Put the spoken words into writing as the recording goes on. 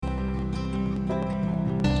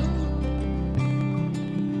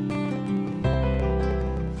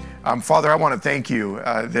Father, I want to thank you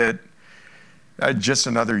that just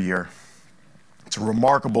another year. It's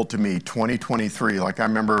remarkable to me, 2023. Like I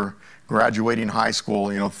remember graduating high school,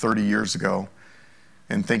 30 years ago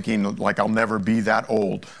and thinking like I'll never be that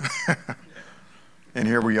old. And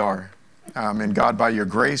here we are. And God, by your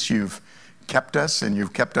grace, you've kept us and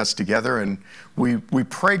you've kept us together. And we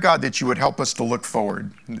pray, God, that you would help us to look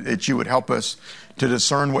forward, that you would help us to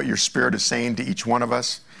discern what your Spirit is saying to each one of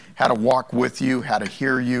us, how to walk with you, how to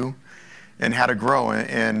hear you, and how to grow.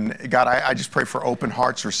 And God, I just pray for open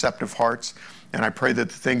hearts, receptive hearts. And I pray that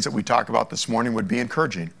the things that we talk about this morning would be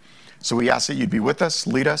encouraging. So we ask that you'd be with us,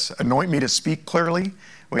 lead us, anoint me to speak clearly.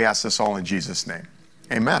 We ask this all in Jesus' name.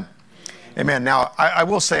 Amen. Amen. Now, I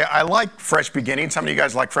will say I like fresh beginnings. How many of you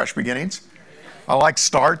guys like fresh beginnings? I like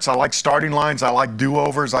starts. I like starting lines. I like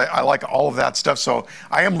do-overs. I like all of that stuff. So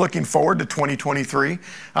I am looking forward to 2023.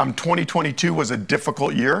 2022 was a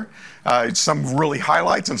difficult year. Some really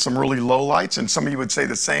highlights and some really lowlights, and some of you would say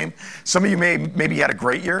the same. Some of you maybe had a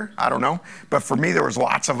great year. I don't know. But for me, there was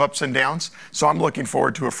lots of ups and downs. So I'm looking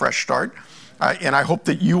forward to a fresh start. And I hope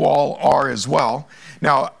that you all are as well.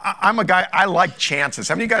 Now, I'm a guy, I like chances.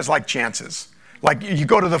 How many of you guys like chances? Like you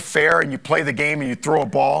go to the fair and you play the game and you throw a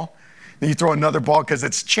ball. Then you throw another ball because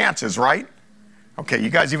it's chances, right? Okay,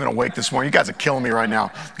 you guys even awake this morning. You guys are killing me right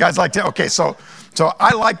now. You guys like to, okay, so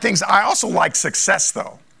I like things. I also like success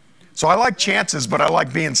though. So I like chances, but I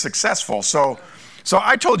like being successful. So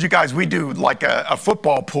I told you guys we do like a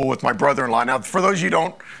football pool with my brother-in-law. Now, for those of you who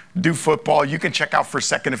don't do football, you can check out for a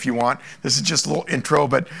second if you want. This is just a little intro,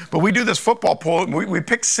 but we do this football pool. We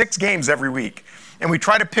pick 6 games every week. And we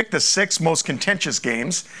try to pick the 6 most contentious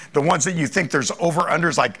games, the ones that you think there's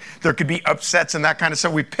over-unders, like there could be upsets and that kind of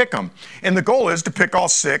stuff. We pick them. And the goal is to pick all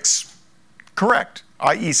 6 correct,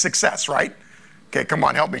 i.e. success, right? Okay, come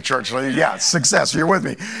on, help me, church. Yeah, success, you're with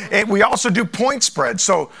me. And we also do point spreads.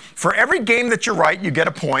 So for every game that you're right, you get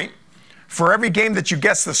a point. For every game that you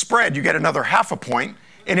guess the spread, you get another half a point.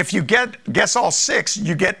 And if you guess all 6,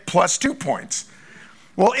 you get plus 2 points.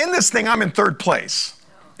 Well, in this thing, I'm in 3rd place.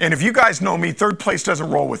 And if you guys know me, 3rd place doesn't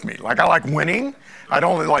roll with me. Like I like winning. I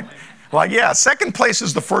don't like 2nd place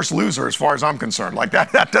is the first loser as far as I'm concerned. Like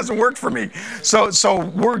that doesn't work for me. So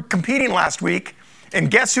we're competing last week, and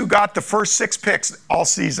guess who got the first 6 picks all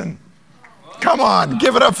season? Come on,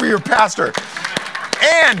 give it up for your pastor.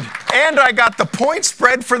 And I got the point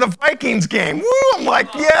spread for the Vikings game. Woo, I'm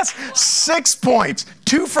like, yes, 6 points,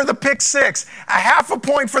 2 for the pick 6, a half a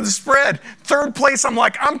point for the spread. 3rd place, I'm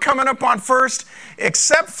like, I'm coming up on 1st,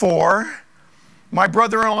 except for my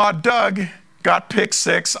brother-in-law, Doug, got pick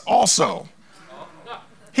 6 also.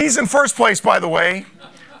 He's in 1st place, by the way,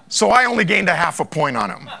 so I only gained a half a point on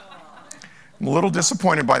him. I'm a little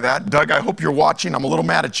disappointed by that. Doug, I hope you're watching. I'm a little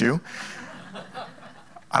mad at you.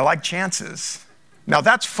 I like chances. Now,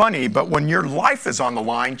 that's funny, but when your life is on the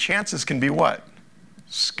line, chances can be what?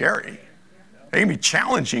 Scary. They can be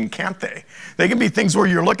challenging, can't they? They can be things where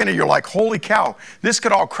you're looking at it, you're like, holy cow, this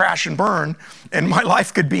could all crash and burn, and my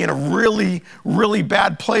life could be in a really, really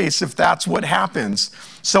bad place if that's what happens.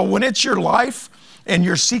 So when it's your life and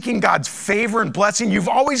you're seeking God's favor and blessing, you've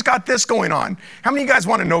always got this going on. How many of you guys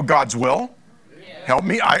want to know God's will? Yeah. Help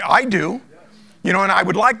me. I do. And I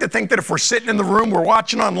would like to think that if we're sitting in the room, we're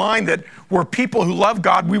watching online, that we're people who love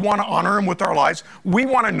God. We want to honor him with our lives. We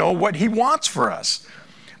want to know what he wants for us.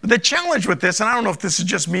 The challenge with this, and I don't know if this is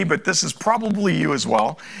just me, but this is probably you as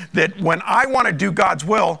well, that when I want to do God's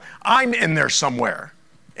will, I'm in there somewhere.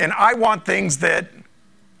 And I want things that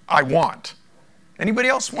I want. Anybody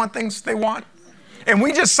else want things they want? And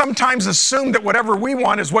we just sometimes assume that whatever we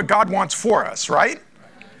want is what God wants for us, right?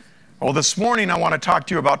 Well, this morning I want to talk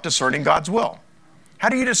to you about discerning God's will. How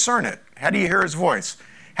do you discern it? How do you hear his voice?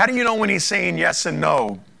 How do you know when he's saying yes and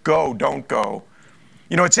no, go, don't go?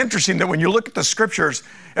 It's interesting that when you look at the scriptures,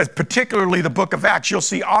 particularly the book of Acts, you'll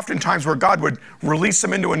see oftentimes where God would release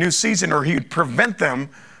them into a new season or he would prevent them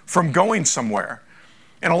from going somewhere.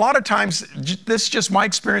 And a lot of times, this is just my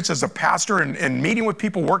experience as a pastor and meeting with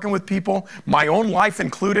people, working with people, my own life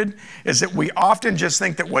included, is that we often just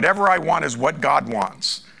think that whatever I want is what God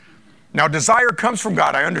wants. Now, desire comes from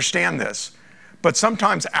God. I understand this. But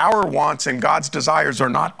sometimes our wants and God's desires are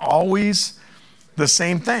not always the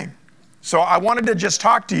same thing. So I wanted to just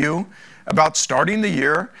talk to you about starting the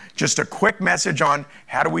year, just a quick message on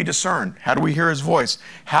how do we discern? How do we hear his voice?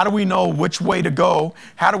 How do we know which way to go?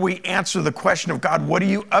 How do we answer the question of, God, what are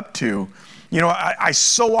you up to? I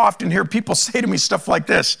so often hear people say to me stuff like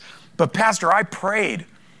this, but Pastor, I prayed.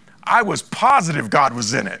 I was positive God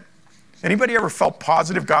was in it. Anybody ever felt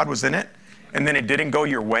positive God was in it and then it didn't go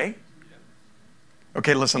your way?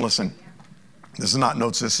 Okay, listen. This is not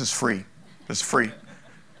notes. This is free. This is free.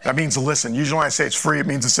 That means listen. Usually when I say it's free, it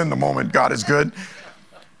means it's in the moment. God is good.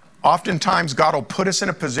 Oftentimes, God will put us in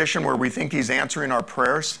a position where we think he's answering our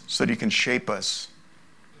prayers so that he can shape us.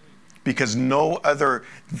 Because no other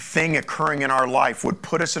thing occurring in our life would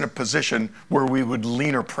put us in a position where we would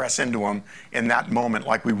lean or press into him in that moment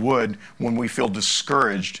like we would when we feel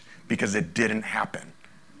discouraged because it didn't happen.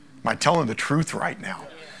 Am I telling the truth right now?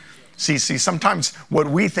 See, sometimes what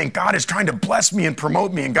we think, God is trying to bless me and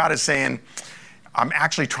promote me, and God is saying, I'm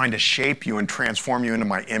actually trying to shape you and transform you into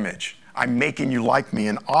my image. I'm making you like me,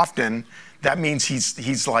 and often that means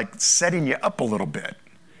he's like setting you up a little bit.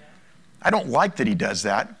 I don't like that he does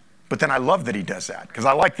that, but then I love that he does that because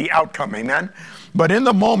I like the outcome, amen? But in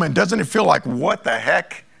the moment, doesn't it feel like, what the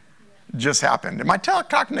heck just happened? Am I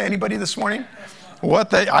talking to anybody this morning?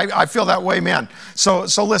 I feel that way, man. So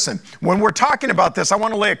listen, when we're talking about this, I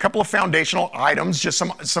want to lay a couple of foundational items, just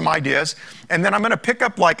some ideas, and then I'm going to pick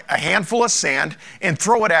up like a handful of sand and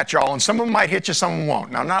throw it at y'all, and some of them might hit you, some of them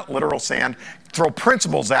won't. Now, not literal sand. Throw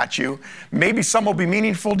principles at you. Maybe some will be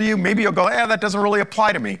meaningful to you. Maybe you'll go, that doesn't really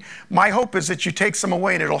apply to me. My hope is that you take some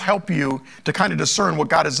away and it'll help you to kind of discern what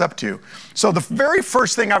God is up to. So the very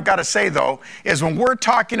first thing I've got to say, though, is when we're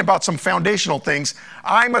talking about some foundational things,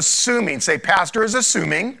 I'm assuming, say, Pastor is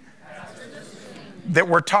assuming that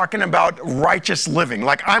we're talking about righteous living.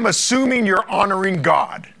 Like, I'm assuming you're honoring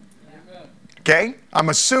God. Okay? I'm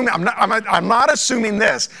not assuming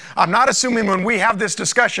this. I'm not assuming when we have this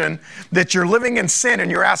discussion that you're living in sin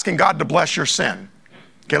and you're asking God to bless your sin.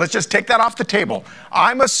 Okay, let's just take that off the table.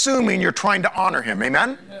 I'm assuming you're trying to honor him.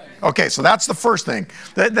 Amen? Okay, so that's the first thing.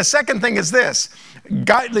 The second thing is this.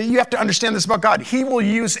 God, you have to understand this about God. He will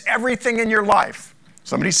use everything in your life.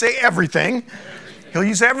 Somebody say everything. He'll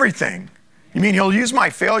use everything. You mean he'll use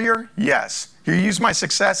my failure? Yes. He'll use my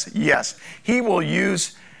success? Yes. He will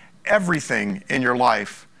use everything in your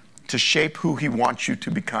life to shape who he wants you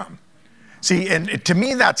to become. See, and to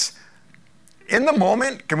me, that's in the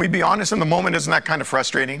moment. Can we be honest? In the moment, isn't that kind of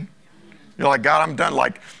frustrating? You're like, God, I'm done.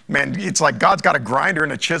 Like, man, it's like God's got a grinder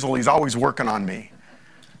and a chisel. He's always working on me.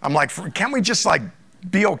 I'm like, can't we just like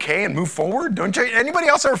be okay and move forward? Don't you? Anybody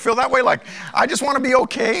else ever feel that way? Like, I just want to be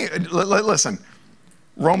okay. Listen,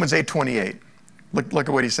 Romans 8:28. Look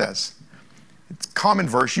at what he says. It's a common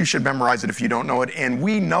verse. You should memorize it if you don't know it. And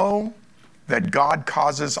we know that God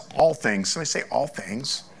causes all things, so I say all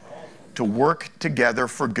things, to work together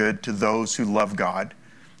for good to those who love God,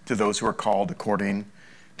 to those who are called according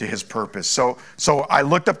to his purpose. So I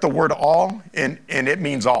looked up the word all, and it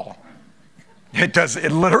means all. It does.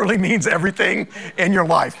 It literally means everything in your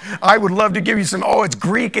life. I would love to give you some, it's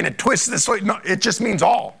Greek and it twists this way. No, it just means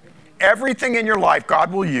all. Everything in your life God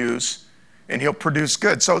will use, and he'll produce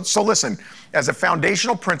good. So listen, as a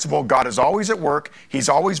foundational principle, God is always at work. He's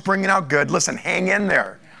always bringing out good. Listen, hang in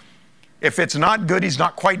there. If it's not good, he's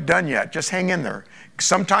not quite done yet. Just hang in there.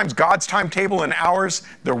 Sometimes God's timetable and ours,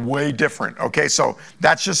 they're way different. Okay, so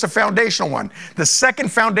that's just a foundational one. The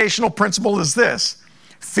second foundational principle is this.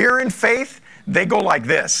 Fear and faith, they go like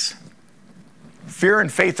this. Fear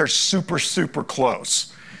and faith are super, super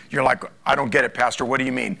close. You're like, I don't get it, Pastor. What do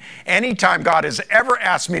you mean? Anytime God has ever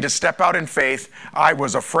asked me to step out in faith, I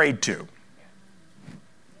was afraid to.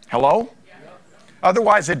 Hello? Yeah.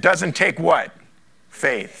 Otherwise, it doesn't take what?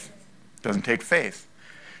 Faith. It doesn't take faith.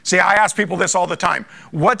 See, I ask people this all the time.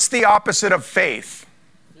 What's the opposite of faith?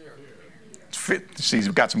 Fear. See,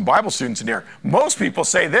 we've got some Bible students in here. Most people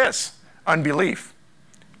say this, unbelief.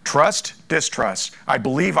 Trust, distrust. I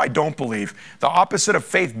believe, I don't believe. The opposite of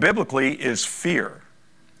faith biblically is fear.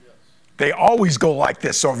 They always go like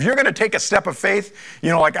this. So if you're going to take a step of faith,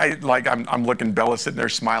 I'm looking, Bella sitting there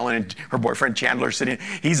smiling, and her boyfriend Chandler sitting.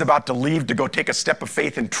 He's about to leave to go take a step of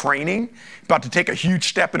faith in training, about to take a huge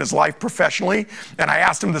step in his life professionally. And I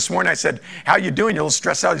asked him this morning, I said, how you doing? You're a little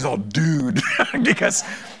stressed out. He's all, dude,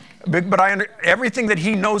 but everything that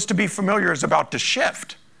he knows to be familiar is about to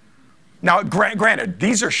shift. Now, granted,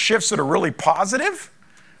 these are shifts that are really positive.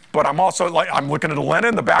 But I'm also like, I'm looking at Elena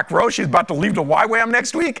in the back row. She's about to leave to YWAM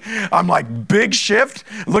next week. I'm like, big shift.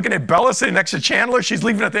 Looking at Bella sitting next to Chandler. She's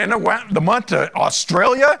leaving at the end of the month to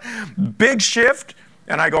Australia. Big shift.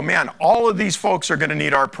 And I go, man, all of these folks are going to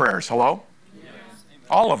need our prayers. Hello? Yes.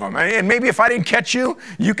 All of them. And maybe if I didn't catch you,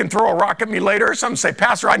 you can throw a rock at me later or something. Say,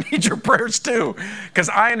 Pastor, I need your prayers too. Because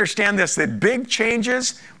I understand this, that big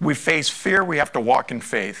changes, we face fear. We have to walk in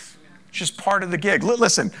faith. It's just part of the gig.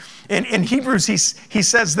 Listen, in Hebrews, he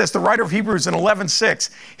says this, the writer of Hebrews in 11:6,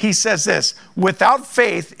 he says this, without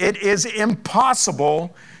faith, it is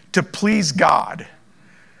impossible to please God.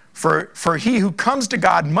 For he who comes to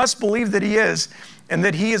God must believe that he is, and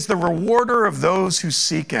that he is the rewarder of those who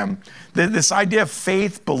seek him. This idea of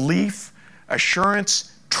faith, belief,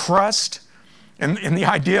 assurance, trust, and the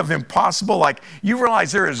idea of impossible. Like, you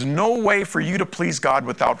realize there is no way for you to please God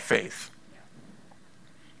without faith.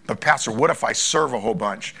 But Pastor, what if I serve a whole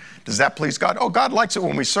bunch? Does that please God? Oh, God likes it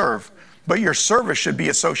when we serve. But your service should be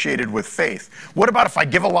associated with faith. What about if I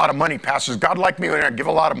give a lot of money, Pastor? Does God like me when I give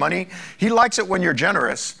a lot of money? He likes it when you're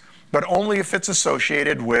generous, but only if it's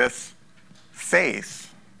associated with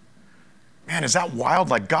faith. Man, is that wild?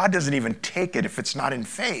 Like, God doesn't even take it if it's not in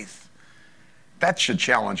faith. That should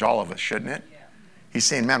challenge all of us, shouldn't it? He's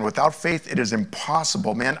saying, man, without faith, it is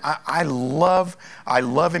impossible. Man, I love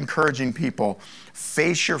encouraging people.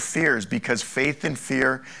 Face your fears, because faith and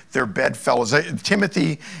fear, they're bedfellows.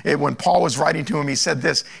 Timothy, when Paul was writing to him, he said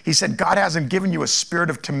this. He said, God hasn't given you a spirit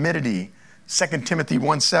of timidity, 2 Timothy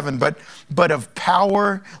 1:7, but of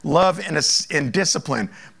power, love, and discipline.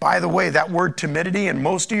 By the way, that word timidity in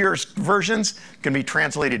most of your versions can be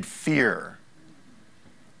translated fear.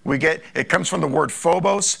 It comes from the word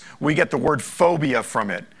phobos. We get the word phobia from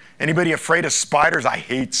it. Anybody afraid of spiders? I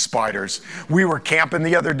hate spiders. We were camping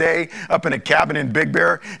the other day up in a cabin in Big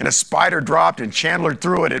Bear, and a spider dropped, and Chandler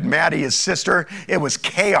threw it at Maddie, his sister. It was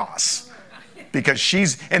chaos because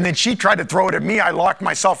and then she tried to throw it at me. I locked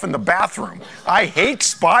myself in the bathroom. I hate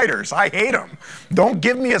spiders. I hate them. Don't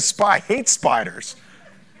give me a I hate spiders.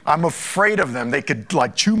 I'm afraid of them. They could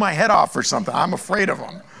like chew my head off or something. I'm afraid of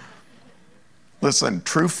them. Listen,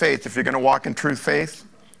 true faith, if you're going to walk in true faith,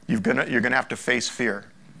 you're going to have to face fear.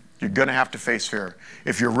 You're going to have to face fear.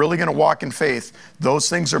 If you're really going to walk in faith, those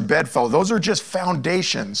things are bedfellows. Those are just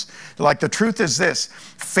foundations. Like, the truth is this: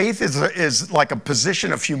 faith is like a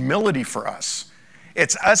position of humility for us.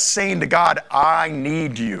 It's us saying to God, I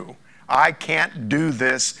need you. I can't do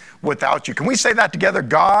this without you. Can we say that together?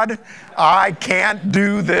 God, I can't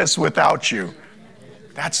do this without you.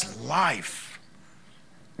 That's life.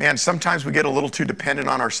 Man, sometimes we get a little too dependent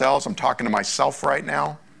on ourselves. I'm talking to myself right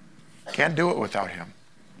now. Can't do it without him.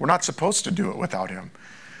 We're not supposed to do it without him.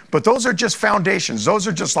 But those are just foundations. Those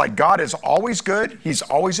are just like, God is always good. He's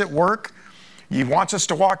always at work. He wants us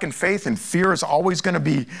to walk in faith, and fear is always going to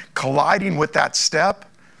be colliding with that step.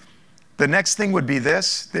 The next thing would be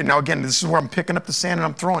this. Now, again, this is where I'm picking up the sand and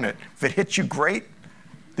I'm throwing it. If it hits you, great.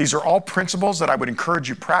 These are all principles that I would encourage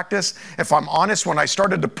you to practice. If I'm honest, when I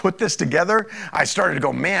started to put this together, I started to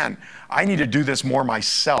go, man, I need to do this more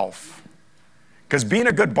myself. Because being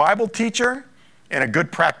a good Bible teacher and a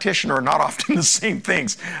good practitioner are not often the same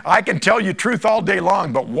things. I can tell you truth all day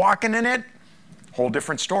long, but walking in it, whole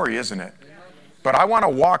different story, isn't it? But I want to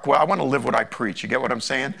walk well. I want to live what I preach. You get what I'm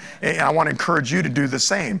saying? And I want to encourage you to do the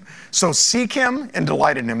same. So seek him and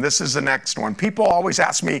delight in him. This is the next one. People always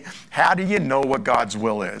ask me, how do you know what God's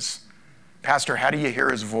will is? Pastor, how do you hear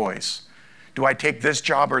his voice? Do I take this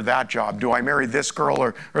job or that job? Do I marry this girl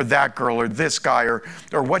or that girl or this guy? Or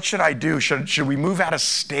what should I do? Should we move out of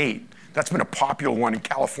state? That's been a popular one in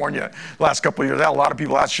California the last couple of years. A lot of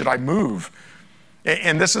people ask, should I move?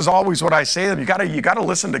 And this is always what I say to them. You got to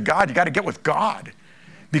listen to God. You got to get with God.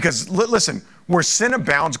 Because listen, where sin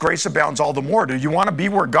abounds, grace abounds all the more. Do you want to be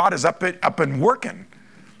where God is up and working?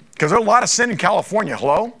 Because there's a lot of sin in California.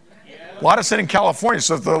 Hello? Yeah. A lot of sin in California.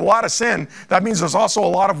 So if there's a lot of sin, that means there's also a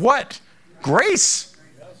lot of what? Grace.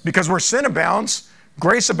 Because where sin abounds,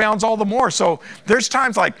 grace abounds all the more. So there's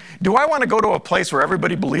times like, do I want to go to a place where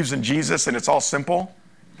everybody believes in Jesus and it's all simple?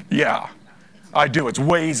 Yeah. I do. It's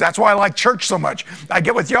ways. That's why I like church so much. I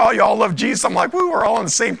get with y'all. Y'all love Jesus. I'm like, woo, we're all on the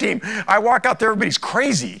same team. I walk out there, everybody's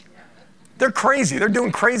crazy. They're crazy. They're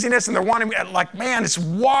doing craziness, and they're wanting me. Like, man, it's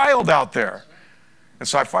wild out there. And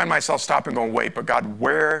so I find myself stopping, going, wait, but God,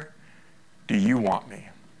 where do you want me?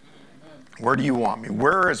 Where do you want me?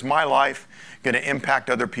 Where is my life going to impact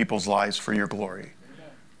other people's lives for your glory?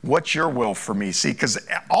 What's your will for me? See, because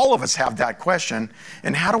all of us have that question.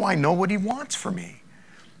 And how do I know what he wants for me?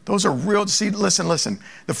 Those are real. See, listen.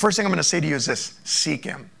 The first thing I'm going to say to you is this: seek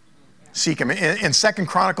him. Seek him. In 2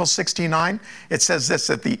 Chronicles 16:9, it says this,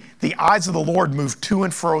 that the eyes of the Lord move to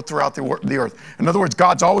and fro throughout the earth. In other words,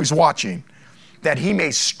 God's always watching, that he may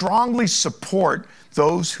strongly support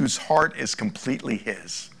those whose heart is completely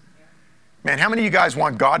his. Man, how many of you guys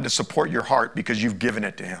want God to support your heart because you've given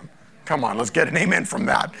it to him? Come on, let's get an amen from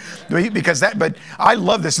that. But I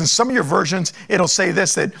love this. In some of your versions, it'll say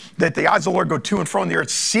this, that the eyes of the Lord go to and fro in the earth,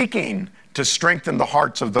 seeking to strengthen the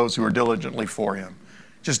hearts of those who are diligently for him.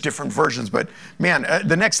 Just different versions. But man,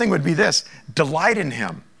 the next thing would be this: delight in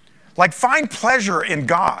him. Like, find pleasure in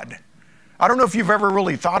God. I don't know if you've ever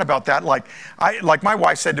really thought about that. Like my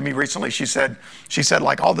wife said to me recently, she said,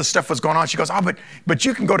 like, all this stuff was going on. She goes, but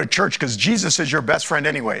you can go to church because Jesus is your best friend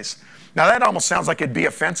anyways. Now that almost sounds like it'd be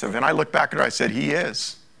offensive. And I looked back at her, I said, he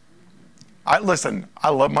is. Listen, I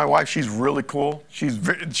love my wife. She's really cool. She's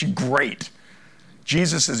great.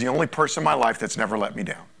 Jesus is the only person in my life that's never let me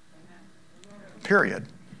down. Period.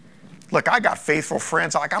 Look, I got faithful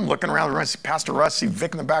friends. Like, I'm looking around the room, see Pastor Russ, see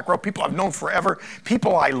Vic in the back row, people I've known forever,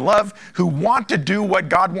 people I love who want to do what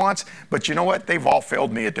God wants. But you know what? They've all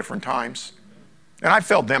failed me at different times. And I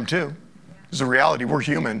failed them too. It's a reality. We're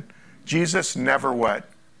human. Jesus never what?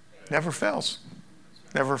 Never fails.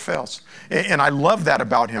 Never fails. And I love that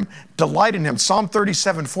about him. Delight in him. Psalm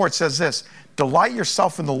 37:4, it says this, delight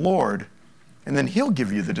yourself in the Lord, and then he'll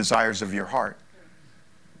give you the desires of your heart.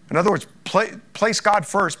 In other words, place God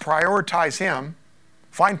first, prioritize him,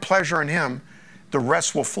 find pleasure in him, the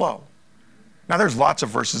rest will flow. Now, there's lots of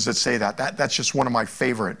verses that say that. That's just one of my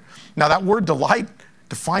favorite. Now, that word delight,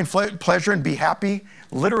 to find pleasure and be happy,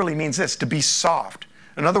 literally means this, to be soft.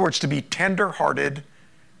 In other words, to be tender-hearted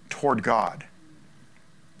toward God.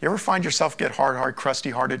 You ever find yourself get hard,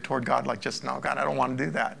 crusty-hearted toward God? Like, just, no, God, I don't want to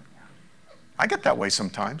do that. I get that way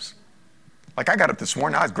sometimes. Like, I got up this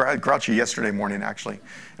morning. I was grouchy yesterday morning, actually.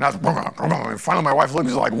 And I was, and finally my wife looked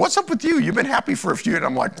at me like, what's up with you? You've been happy for a few. And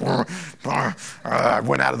I'm like, I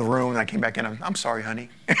went out of the room and I came back in. I'm sorry, honey.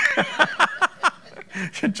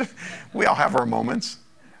 We all have our moments.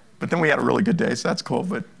 But then we had a really good day, so that's cool.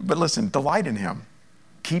 But listen, delight in him.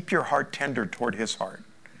 Keep your heart tender toward his heart.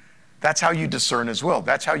 That's how you discern his will.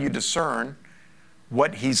 That's how you discern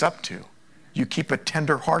what he's up to. You keep a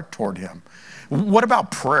tender heart toward him. What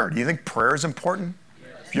about prayer? Do you think prayer is important?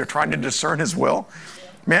 If you're trying to discern his will?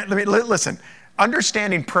 Man, listen.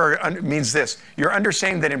 Understanding prayer means this. You're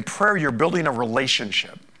understanding that in prayer you're building a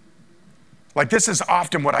relationship. Like, this is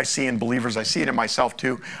often what I see in believers. I see it in myself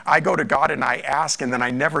too. I go to God and I ask, and then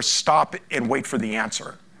I never stop and wait for the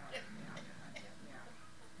answer.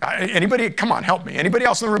 Anybody, come on, help me. Anybody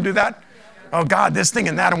else in the room do that? Oh, God, this thing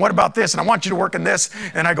and that, and what about this? And I want you to work in this.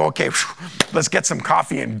 And I go, okay, let's get some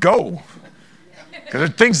coffee and go. Because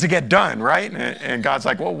there's things to get done, right? And God's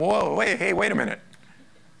like, whoa, wait a minute.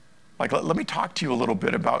 Like, let me talk to you a little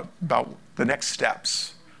bit about the next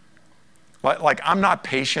steps. Like, I'm not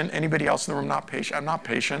patient. Anybody else in the room not patient? I'm not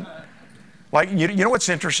patient. Like, you know what's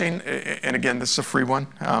interesting? And again, this is a free one.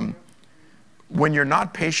 When you're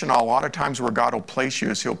not patient, a lot of times where God will place you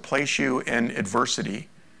is he'll place you in adversity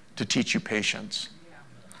to teach you patience.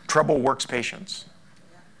 Trouble works patience.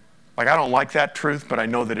 Like, I don't like that truth, but I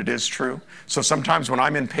know that it is true. So sometimes when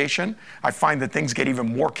I'm impatient, I find that things get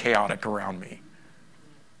even more chaotic around me.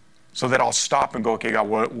 So that I'll stop and go, okay, God,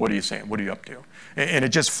 what are you saying? What are you up to? And it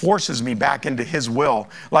just forces me back into his will.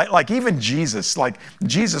 Like even Jesus,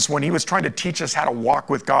 when he was trying to teach us how to walk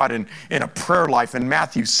with God in a prayer life in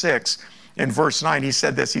Matthew 6, in verse 9, he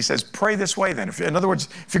said this. He says, pray this way then. In other words,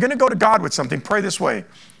 if you're going to go to God with something, pray this way.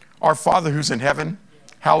 Our Father who's in heaven,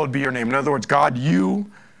 hallowed be your name. In other words, God, you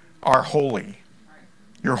are holy.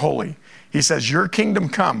 You're holy. He says, your kingdom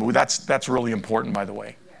come. Ooh, that's really important, by the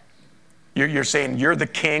way. You're saying you're the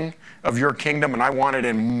king of your kingdom and I want it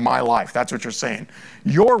in my life. That's what you're saying.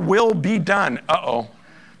 Your will be done. Uh-oh.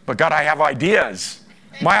 But God, I have ideas.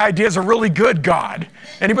 My ideas are really good, God.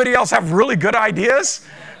 Anybody else have really good ideas?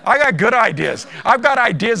 I got good ideas. I've got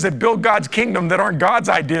ideas that build God's kingdom that aren't God's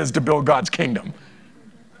ideas to build God's kingdom.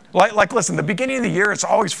 Like, listen, the beginning of the year, it's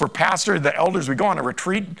always for pastor, the elders. We go on a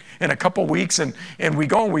retreat in a couple weeks and we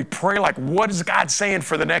go and we pray like, what is God saying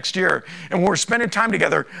for the next year? And when we're spending time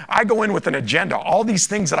together, I go in with an agenda, all these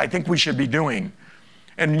things that I think we should be doing.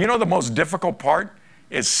 And you know the most difficult part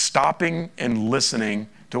is stopping and listening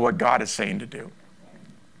to what God is saying to do.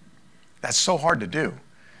 That's so hard to do.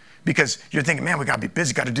 Because you're thinking, man, we got to be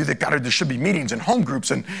busy, got to do that, there should be meetings and home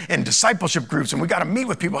groups and discipleship groups, and we got to meet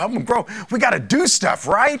with people, help them grow. We got to do stuff,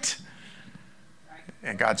 right?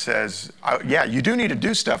 And God says, yeah, you do need to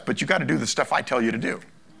do stuff, but you got to do the stuff I tell you to do.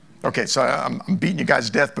 Okay, so I'm beating you guys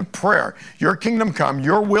to death, but prayer, your kingdom come,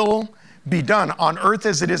 your will be done on earth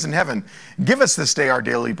as it is in heaven. Give us this day our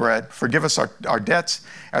daily bread. Forgive us our debts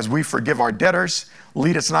as we forgive our debtors.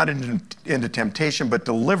 Lead us not into temptation, but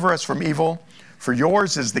deliver us from evil. For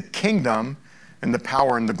yours is the kingdom and the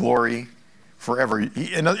power and the glory forever.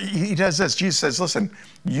 He does this. Jesus says, listen,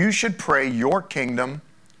 you should pray your kingdom,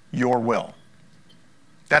 your will.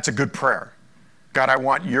 That's a good prayer. God, I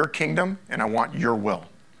want your kingdom and I want your will.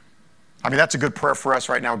 I mean, that's a good prayer for us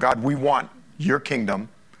right now. God, we want your kingdom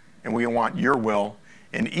and we want your will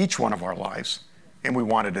in each one of our lives, and we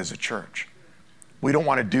want it as a church. We don't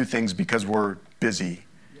want to do things because we're busy.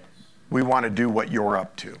 We want to do what you're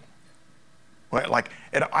up to.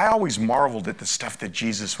 And I always marveled at the stuff that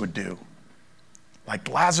Jesus would do. Like,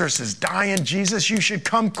 Lazarus is dying. Jesus, you should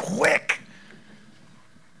come quick.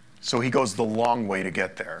 So he goes the long way to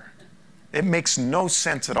get there. It makes no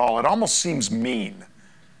sense at all. It almost seems mean.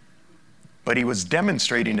 But he was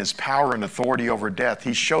demonstrating his power and authority over death.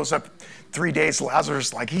 He shows up 3 days,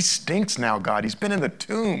 Lazarus, like, he stinks now, God. He's been in the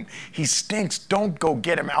tomb. He stinks. Don't go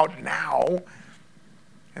get him out now.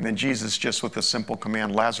 And then Jesus, just with a simple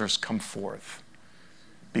command, Lazarus, come forth.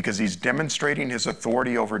 Because he's demonstrating his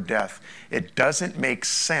authority over death. It doesn't make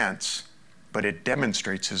sense, but it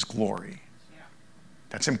demonstrates his glory.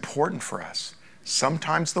 That's important for us.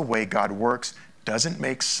 Sometimes the way God works doesn't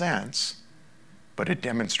make sense, but it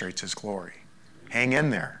demonstrates his glory. Hang in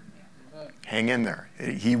there. Hang in there.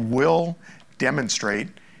 He will demonstrate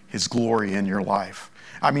his glory in your life.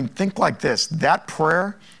 I mean, think like this. That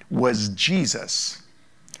prayer was Jesus,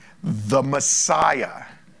 the Messiah,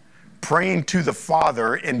 praying to the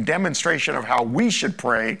Father in demonstration of how we should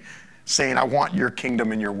pray, saying, I want your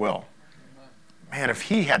kingdom and your will. Man, if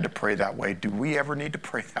he had to pray that way, do we ever need to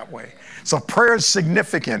pray that way? So prayer is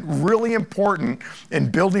significant, really important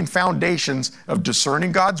in building foundations of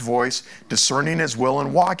discerning God's voice, discerning his will,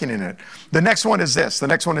 and walking in it. The next one is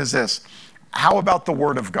this. How about the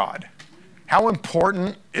Word of God? How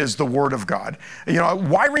important is the Word of God? You know,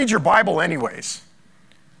 why read your Bible anyways?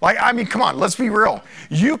 Like, I mean, come on, let's be real.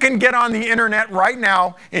 You can get on the internet right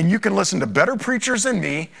now and you can listen to better preachers than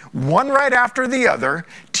me, one right after the other,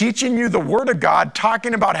 teaching you the Word of God,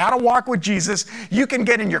 talking about how to walk with Jesus. You can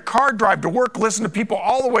get in your car, drive to work, listen to people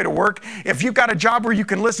all the way to work. If you've got a job where you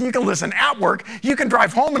can listen at work. You can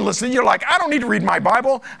drive home and listen. You're like, I don't need to read my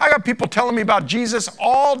Bible. I got people telling me about Jesus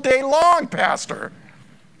all day long, Pastor.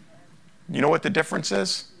 You know what the difference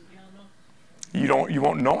is? You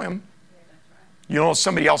won't know him. You know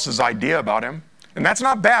somebody else's idea about him. And that's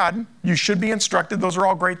not bad. You should be instructed. Those are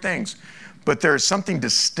all great things. But there's something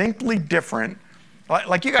distinctly different.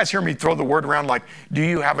 Like you guys hear me throw the word around like, do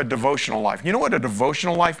you have a devotional life? You know what a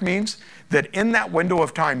devotional life means? That in that window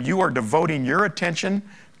of time, you are devoting your attention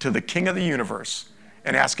to the King of the universe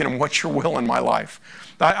and asking him, what's your will in my life?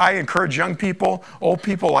 I encourage young people, old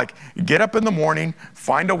people, like, get up in the morning,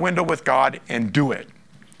 find a window with God, and do it.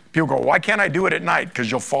 People go, why can't I do it at night?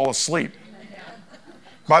 Because you'll fall asleep.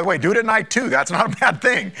 By the way, do it at night too. That's not a bad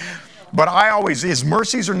thing. But his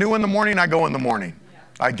mercies are new in the morning, I go in the morning.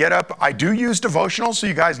 I get up, I do use devotionals, so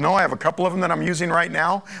you guys know I have a couple of them that I'm using right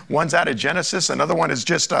now. One's out of Genesis, another one is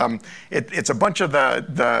just, it's a bunch of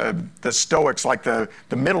the Stoics, like the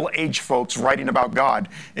middle-aged folks writing about God.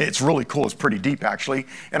 It's really cool, it's pretty deep actually.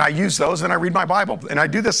 And I use those and I read my Bible. And I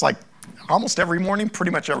do this like almost every morning,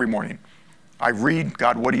 pretty much every morning. I read,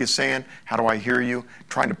 God, what are you saying? How do I hear you?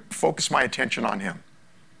 Trying to focus my attention on him.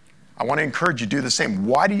 I want to encourage you to do the same.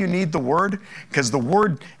 Why do you need the Word? Because the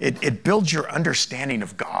Word, it builds your understanding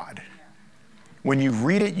of God. When you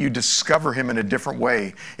read it, you discover him in a different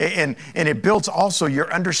way. And it builds also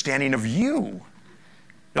your understanding of you.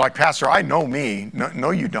 You're like, Pastor, I know me. No,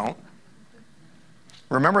 you don't.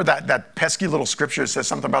 Remember that pesky little scripture that says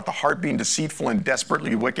something about the heart being deceitful and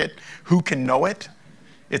desperately wicked? Who can know it?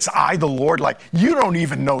 It's I, the Lord. Like, you don't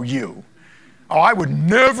even know you. Oh, I would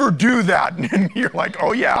never do that. And you're like,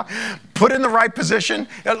 oh yeah, put in the right position.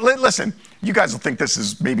 Listen, you guys will think this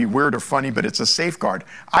is maybe weird or funny, but it's a safeguard.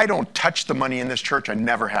 I don't touch the money in this church. I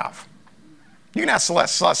never have. You can ask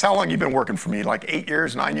Celeste. Celeste, how long have you been working for me? Like 8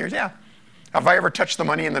 years, 9 years? Yeah. Have I ever touched the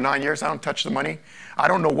money in the 9 years? I don't touch the money. I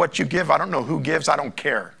don't know what you give. I don't know who gives. I don't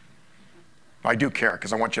care. I do care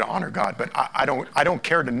because I want you to honor God, but I don't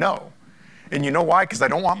care to know. And you know why? Because I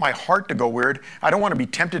don't want my heart to go weird. I don't want to be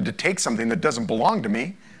tempted to take something that doesn't belong to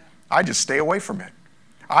me. I just stay away from it.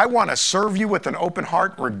 I want to serve you with an open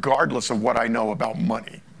heart regardless of what I know about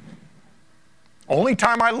money. Only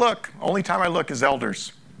time I look is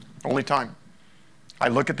elders. Only time. I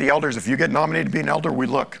look at the elders. If you get nominated to be an elder, we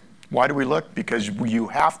look. Why do we look? Because you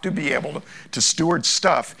have to be able to steward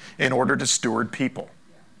stuff in order to steward people.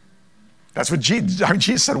 That's what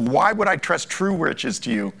Jesus said. Why would I trust true riches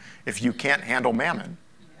to you if you can't handle mammon?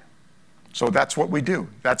 So that's what we do.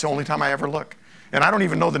 That's the only time I ever look. And I don't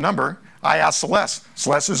even know the number. I asked Celeste.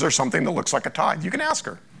 Celeste, is there something that looks like a tithe? You can ask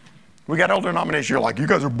her. We got elder nomination. You're like, you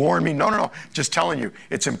guys are boring me. No. Just telling you,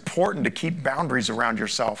 it's important to keep boundaries around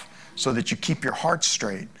yourself so that you keep your heart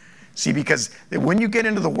straight. See, because when you get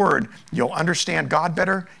into the Word, you'll understand God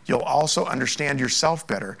better. You'll also understand yourself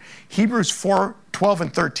better. Hebrews 4:12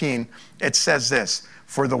 and 13, it says this,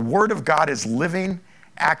 for the Word of God is living,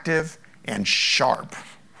 active, and sharp.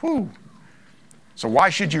 Whew. So why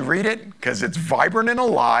should you read it? Because it's vibrant and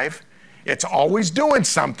alive. It's always doing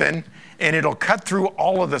something, and it'll cut through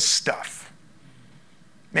all of the stuff.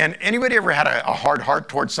 Man, anybody ever had a hard heart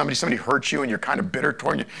towards somebody? Somebody hurts you and you're kind of bitter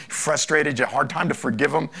toward you, frustrated, you have a hard time to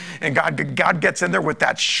forgive them. And God gets in there with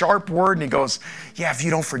that sharp word and he goes, yeah, if you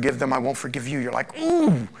don't forgive them, I won't forgive you. You're like,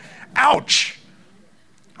 ooh, ouch.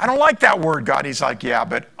 I don't like that word, God. He's like, yeah,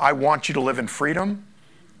 but I want you to live in freedom.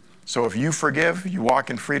 So if you forgive, you walk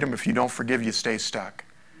in freedom. If you don't forgive, you stay stuck.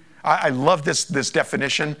 I love this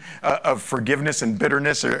definition of forgiveness and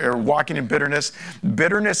bitterness or walking in bitterness.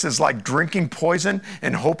 Bitterness is like drinking poison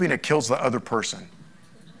and hoping it kills the other person.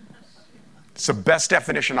 It's the best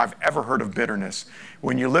definition I've ever heard of bitterness.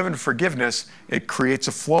 When you live in forgiveness, it creates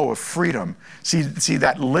a flow of freedom. See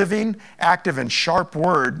that living, active, and sharp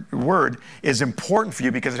word is important for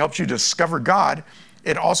you because it helps you discover God.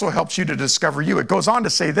 It also helps you to discover you. It goes on to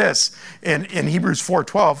say this in Hebrews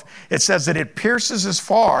 4:12. It says that it pierces as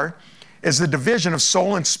far as the division of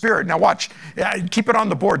soul and spirit. Now watch, keep it on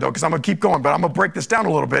the board though, because I'm going to keep going, but I'm going to break this down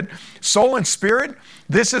a little bit. Soul and spirit,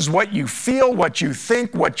 this is what you feel, what you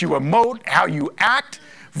think, what you emote, how you act,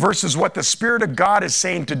 versus what the Spirit of God is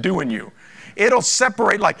saying to do in you. It'll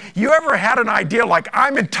separate, like, you ever had an idea like,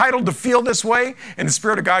 I'm entitled to feel this way? And the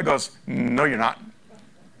Spirit of God goes, no, you're not.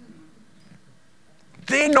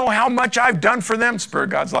 They know how much I've done for them. Spirit of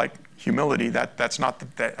God's like, humility, that's not,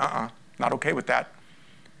 not okay with that.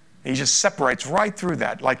 He just separates right through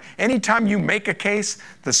that. Like anytime you make a case,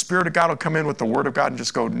 the Spirit of God will come in with the Word of God and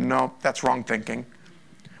just go, no, that's wrong thinking.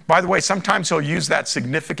 By the way, sometimes he'll use that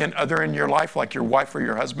significant other in your life, like your wife or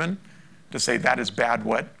your husband, to say that is bad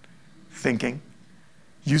what? Thinking.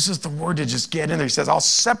 Uses the word to just get in there. He says, I'll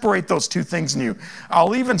separate those two things in you.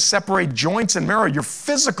 I'll even separate joints and marrow, your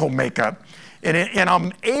physical makeup. And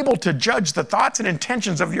I'm able to judge the thoughts and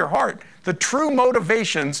intentions of your heart, the true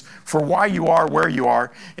motivations for why you are where you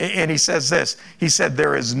are. And he says this, he said,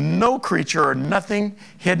 there is no creature or nothing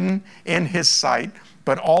hidden in his sight,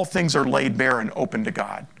 but all things are laid bare and open to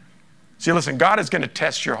God. See, listen, God is going to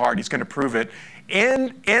test your heart. He's going to prove it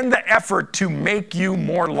in the effort to make you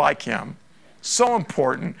more like him. So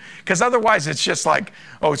important, because otherwise it's just like,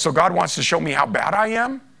 oh, so God wants to show me how bad I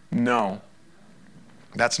am? No.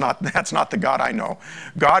 That's not the God I know.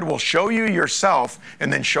 God will show you yourself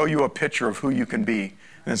and then show you a picture of who you can be.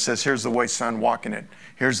 And it says, here's the way, son, walk in it.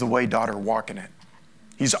 Here's the way, daughter, walk in it.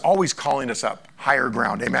 He's always calling us up, higher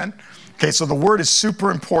ground. Amen? Okay, so the word is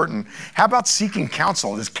super important. How about seeking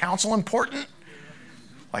counsel? Is counsel important?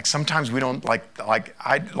 Like sometimes we don't,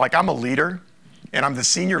 I'm a leader. And I'm the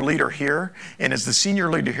senior leader here. And as the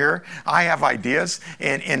senior leader here, I have ideas.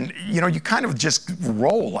 And you kind of just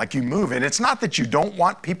roll like you move. And it's not that you don't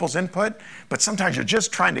want people's input, but sometimes you're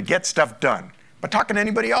just trying to get stuff done. Am I talking to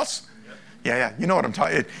anybody else? Yeah. You know what I'm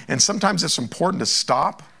talking. And sometimes it's important to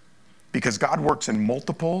stop because God works in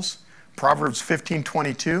multiples. Proverbs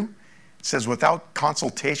 15:22 says, without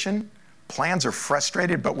consultation, plans are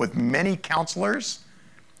frustrated, but with many counselors,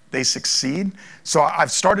 they succeed. So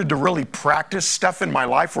I've started to really practice stuff in my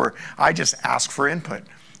life where I just ask for input.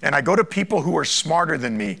 And I go to people who are smarter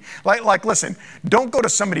than me. Like, listen, don't go to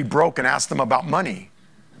somebody broke and ask them about money.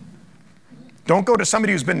 Don't go to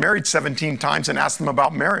somebody who's been married 17 times and ask them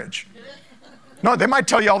about marriage. No, they might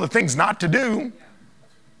tell you all the things not to do,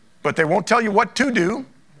 but they won't tell you what to do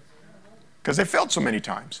because they failed so many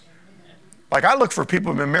times. Like I look for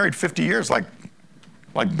people who've been married 50 years, like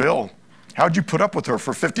Bill. How'd you put up with her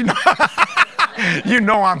for 59? You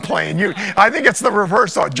know I'm playing you. I think it's the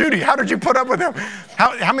reverse. So, Judy, how did you put up with him?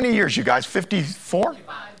 How many years, you guys? 54?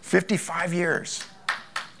 55 years.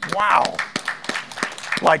 Wow.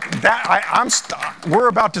 Like that, we're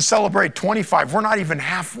about to celebrate 25. We're not even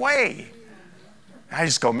halfway. I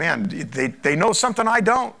just go, man, they know something I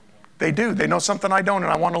don't. They do. They know something I don't,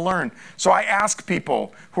 and I want to learn. So I ask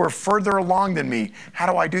people who are further along than me, how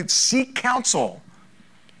do I do it? Seek counsel.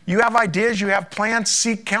 You have ideas, you have plans,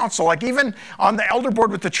 seek counsel. Like even on the elder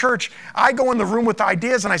board with the church, I go in the room with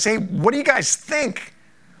ideas and I say, what do you guys think?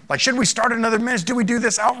 Like, should we start another ministry? Do we do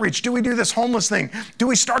this outreach? Do we do this homeless thing? Do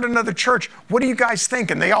we start another church? What do you guys think?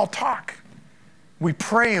 And they all talk. We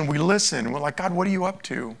pray and we listen. And we're like, God, what are you up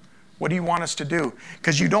to? What do you want us to do?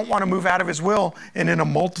 Because you don't want to move out of his will. And in a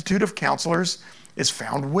multitude of counselors is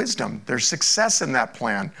found wisdom. There's success in that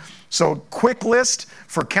plan. So quick list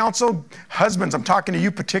for counsel. Husbands, I'm talking to you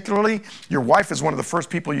particularly. Your wife is one of the first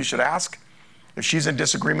people you should ask. If she's in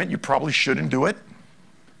disagreement, you probably shouldn't do it.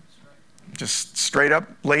 Just straight up,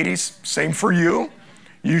 ladies, same for you.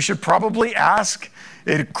 You should probably ask.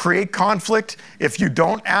 It create conflict if you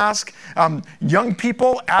don't ask. Young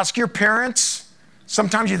people, ask your parents.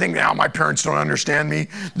 Sometimes you think, now my parents don't understand me.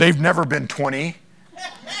 They've never been 20.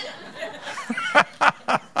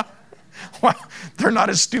 Well, They're not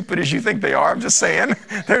as stupid as you think they are. I'm just saying.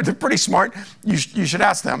 They're pretty smart. You should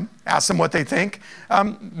ask them. Ask them what they think.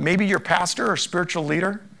 Maybe your pastor or spiritual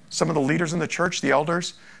leader, some of the leaders in the church, the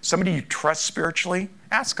elders, somebody you trust spiritually,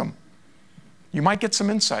 ask them. You might get some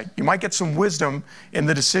insight. You might get some wisdom in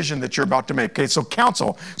the decision that you're about to make. Okay, so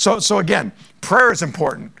counsel. So again, prayer is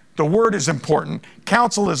important. The word is important.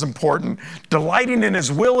 Counsel is important. Delighting in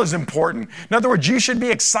his will is important. In other words, you should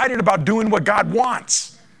be excited about doing what God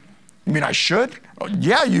wants. You mean I should? Oh,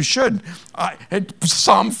 yeah, you should.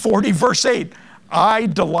 Psalm 40, verse 8. I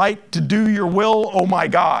delight to do your will, oh my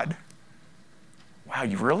God. Wow,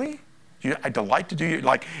 you really? I delight to do you.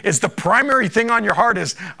 Like, is the primary thing on your heart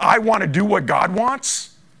is, I want to do what God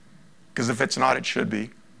wants? Because if it's not, it should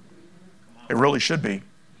be. It really should be.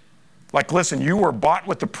 Like, listen, you were bought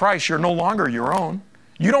with the price. You're no longer your own.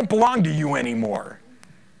 You don't belong to you anymore.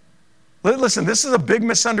 Listen, this is a big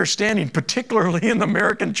misunderstanding, particularly in the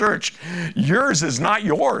American church. Yours is not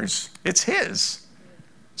yours. It's his.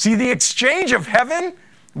 See, the exchange of heaven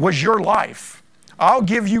was your life. I'll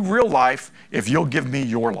give you real life if you'll give me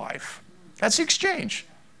your life. That's the exchange.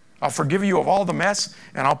 I'll forgive you of all the mess,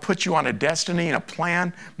 and I'll put you on a destiny and a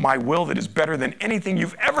plan, my will that is better than anything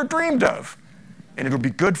you've ever dreamed of. And it'll be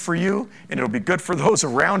good for you, and it'll be good for those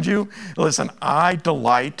around you. Listen, I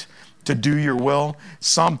delight to do your will.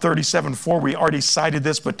 Psalm 37:4, we already cited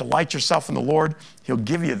this, but delight yourself in the Lord. He'll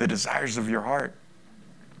give you the desires of your heart.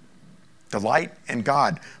 Delight in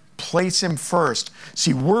God. Place him first.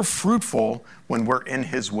 See, we're fruitful when we're in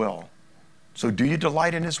his will. So do you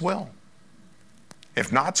delight in his will?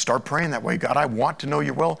 If not, start praying that way. God, I want to know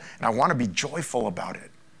your will, and I want to be joyful about it.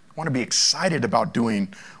 I want to be excited about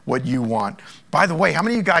doing what you want. By the way, how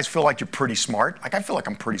many of you guys feel like you're pretty smart? Like, I feel like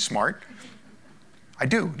I'm pretty smart. I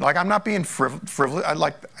do. Like, I'm not being frivolous.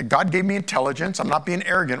 God gave me intelligence. I'm not being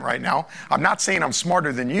arrogant right now. I'm not saying I'm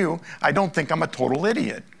smarter than you. I don't think I'm a total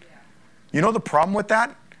idiot. You know the problem with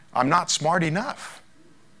that? I'm not smart enough.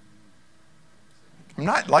 I'm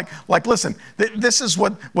not. Listen, this is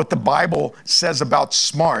what the Bible says about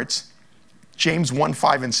smarts. James 1,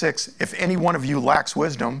 5, and 6. If any one of you lacks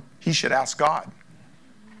wisdom, he should ask God.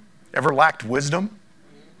 Ever lacked wisdom?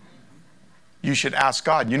 You should ask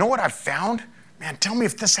God. You know what I've found? Man, tell me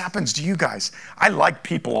if this happens to you guys. I like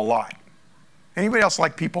people a lot. Anybody else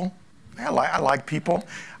like people? I like people.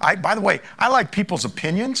 By the way, I like people's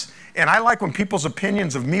opinions, and I like when people's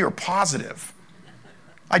opinions of me are positive.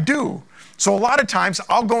 I do. So a lot of times,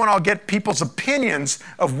 I'll go and I'll get people's opinions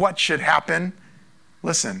of what should happen.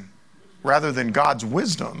 Listen, rather than God's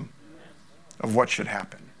wisdom of what should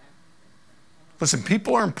happen. Listen,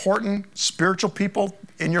 people are important, spiritual people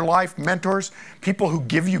in your life, mentors, people who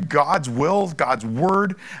give you God's will, God's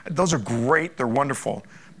word. Those are great, they're wonderful,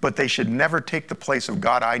 but they should never take the place of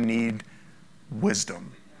God. I need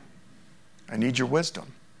wisdom. I need your wisdom.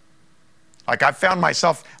 Like, I found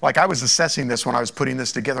myself, like, I was assessing this when I was putting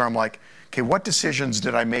this together. I'm like, okay, what decisions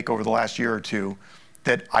did I make over the last year or two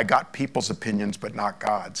that I got people's opinions but not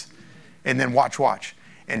God's? And then watch.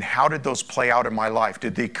 And how did those play out in my life?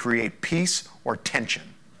 Did they create peace or tension?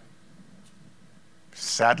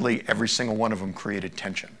 Sadly, every single one of them created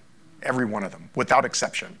tension. Every one of them, without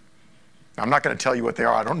exception. Now, I'm not going to tell you what they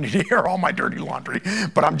are. I don't need to hear all my dirty laundry.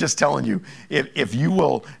 But I'm just telling you, if you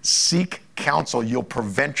will seek counsel, you'll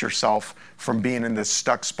prevent yourself from being in this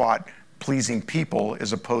stuck spot pleasing people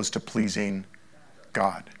as opposed to pleasing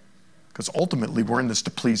God. Because ultimately, we're in this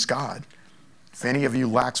to please God. If any of you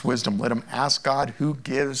lacks wisdom, let him ask God, who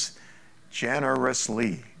gives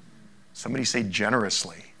generously. Somebody say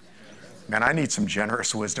generously. Man, I need some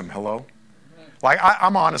generous wisdom. Hello? Like,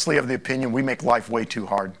 I'm honestly of the opinion we make life way too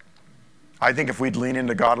hard. I think if we'd lean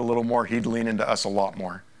into God a little more, he'd lean into us a lot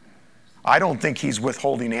more. I don't think he's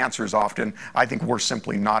withholding answers often. I think we're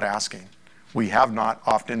simply not asking. We have not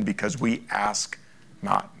often because we ask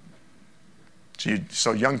not.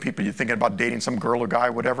 So young people, you're thinking about dating some girl or guy,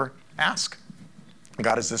 whatever, ask.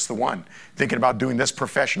 God, is this the one? Thinking about doing this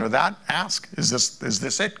profession or that? Ask. Is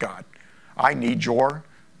this it, God? I need your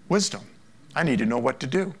wisdom. I need to know what to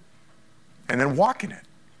do. And then walk in it.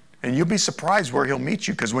 And you'll be surprised where he'll meet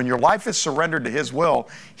you, because when your life is surrendered to his will,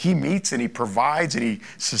 he meets and he provides and he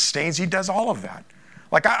sustains. He does all of that.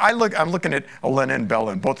 Like I'm looking at Elena and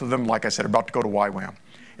Bella, and both of them, like I said, are about to go to YWAM.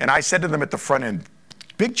 And I said to them at the front end,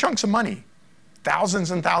 big chunks of money,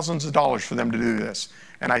 thousands and thousands of dollars for them to do this.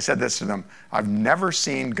 And I said this to them, I've never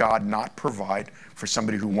seen God not provide for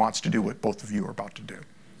somebody who wants to do what both of you are about to do.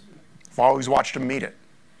 I've always watched him meet it.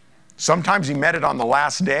 Sometimes he met it on the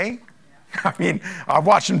last day. I mean, I've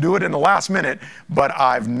watched him do it in the last minute, but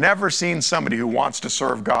I've never seen somebody who wants to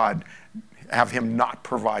serve God have him not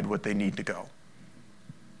provide what they need to go.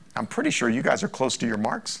 I'm pretty sure you guys are close to your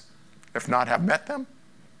marks. If not, have met them.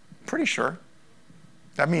 Pretty sure.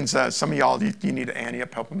 That means some of y'all, you need to ante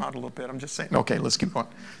up, help them out a little bit. I'm just saying. Okay, let's keep going.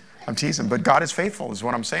 I'm teasing, but God is faithful is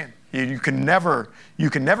what I'm saying. You can never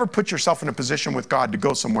put yourself in a position with God to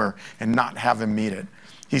go somewhere and not have him meet it.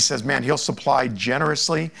 He says, man, he'll supply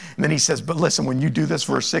generously. And then he says, but listen, when you do this,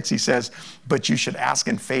 verse 6, he says, but you should ask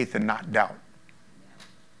in faith and not doubt.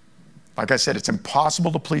 Like I said, it's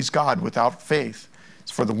impossible to please God without faith.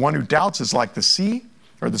 For the one who doubts is like the sea,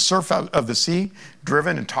 or the surf of the sea,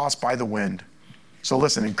 driven and tossed by the wind. So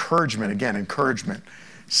listen, encouragement, again, encouragement.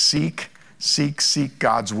 Seek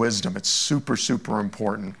God's wisdom. It's super, super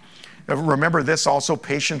important. Remember this also,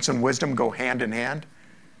 patience and wisdom go hand in hand.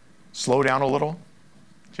 Slow down a little.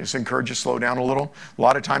 Just encourage you, slow down a little. A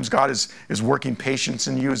lot of times God is working patience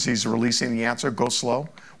in you as he's releasing the answer. Go slow.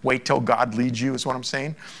 Wait till God leads you is what I'm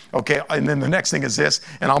saying. Okay, and then the next thing is this,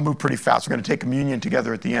 and I'll move pretty fast. We're going to take communion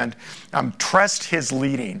together at the end. Trust his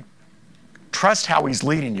leading. Trust how he's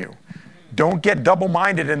leading you. Don't get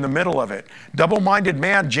double-minded in the middle of it. Double-minded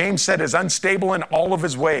man, James said, is unstable in all of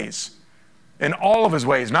his ways. In all of his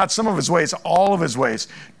ways, not some of his ways, all of his ways.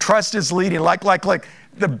 Trust his leading. Like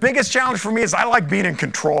the biggest challenge for me is I like being in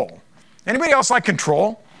control. Anybody else like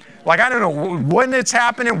control? Like, I don't know when it's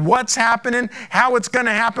happening, what's happening, how it's going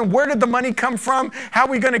to happen, where did the money come from, how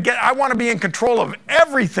are we going to get, I want to be in control of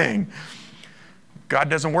everything. God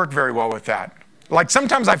doesn't work very well with that. Like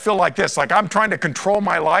sometimes I feel like this, like I'm trying to control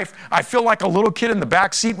my life. I feel like a little kid in the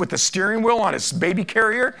back seat with the steering wheel on his baby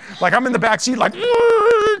carrier. Like I'm in the back seat like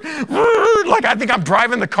I think I'm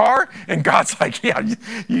driving the car, and God's like, yeah,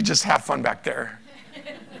 you just have fun back there.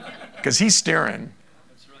 Because he's steering.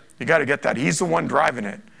 You got to get that. He's the one driving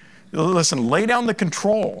it. Listen, lay down the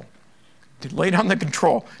control. Lay down the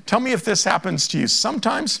control. Tell me if this happens to you.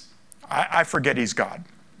 Sometimes I forget he's God.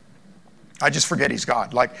 I just forget he's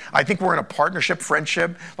God. Like, I think we're in a partnership,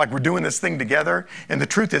 friendship, like we're doing this thing together, and the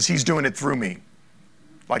truth is he's doing it through me.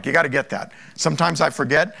 Like, you got to get that. Sometimes I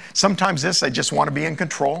forget. Sometimes I just want to be in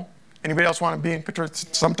control. Anybody else want to be in control?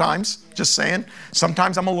 Sometimes, just saying.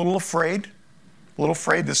 Sometimes I'm a little afraid.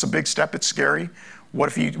 This is a big step. It's scary. What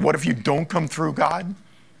if you don't come through, God?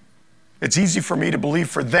 It's easy for me to believe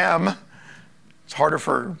for them. It's harder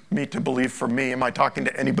for me to believe for me. Am I talking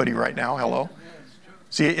to anybody right now? Hello?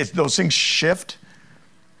 See, those things shift.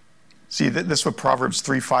 See, this is what Proverbs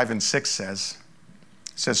 3, 5, and 6 says.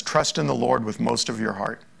 It says, trust in the Lord with most of your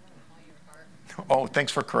heart. Oh,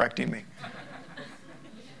 thanks for correcting me.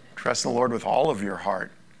 Trust in the Lord with all of your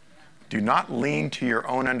heart. Do not lean to your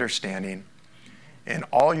own understanding. In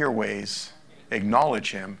all your ways,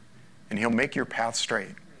 acknowledge him, and he'll make your path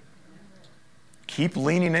straight. Keep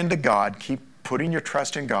leaning into God. Keep putting your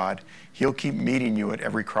trust in God. He'll keep meeting you at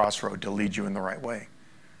every crossroad to lead you in the right way.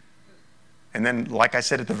 And then, like I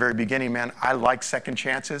said at the very beginning, man, I like second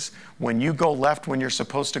chances. When you go left when you're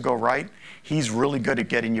supposed to go right, he's really good at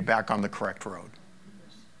getting you back on the correct road.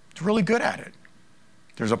 He's really good at it.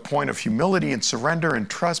 There's a point of humility and surrender and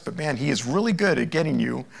trust, but man, he is really good at getting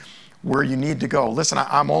you where you need to go. Listen,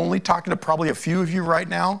 I'm only talking to probably a few of you right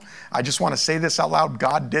now. I just want to say this out loud.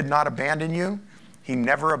 God did not abandon you. He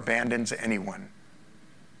never abandons anyone.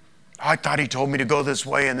 I thought he told me to go this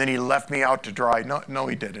way and then he left me out to dry. No,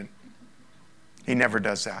 he didn't. He never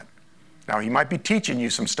does that. Now, he might be teaching you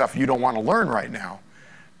some stuff you don't want to learn right now,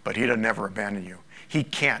 but he doesn't never abandon you. He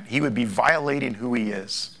can't. He would be violating who he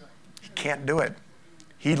is. He can't do it.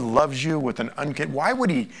 He loves you with an why would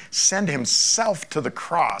he send himself to the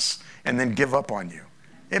cross and then give up on you?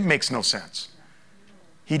 It makes no sense.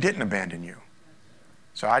 He didn't abandon you.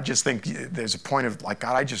 So I just think there's a point of like,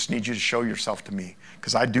 God, I just need you to show yourself to me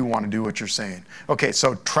because I do want to do what you're saying. Okay,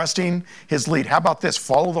 so trusting his lead. How about this?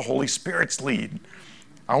 Follow the Holy Spirit's lead.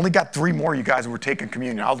 I only got 3 more, you guys, who were taking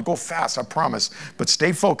communion. I'll go fast, I promise. But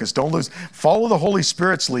stay focused. Don't lose. Follow the Holy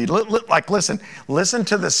Spirit's lead. Listen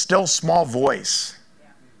to the still small voice.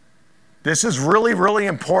 This is really, really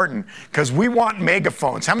important because we want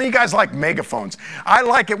megaphones. How many of you guys like megaphones? I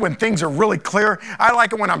like it when things are really clear. I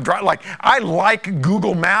like it when I'm driving. I like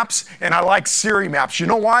Google Maps and I like Siri Maps. You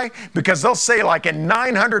know why? Because they'll say in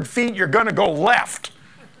 900 feet, you're going to go left.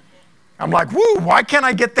 I'm like, woo, why can't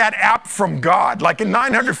I get that app from God? In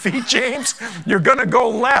 900 feet, James, you're going to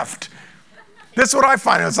go left. This is what I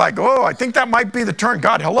find. It's like, oh, I think that might be the turn.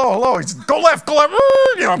 God, hello. He's go left.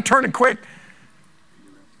 I'm turning quick.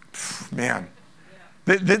 Man,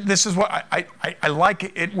 this is what I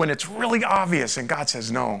like it when it's really obvious and God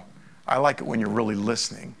says, no, I like it when you're really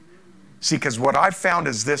listening. See, because what I've found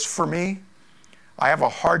is this for me, I have a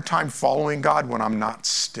hard time following God when I'm not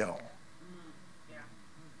still.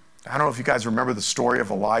 I don't know if you guys remember the story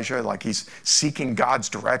of Elijah, like he's seeking God's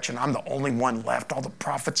direction. I'm the only one left. All the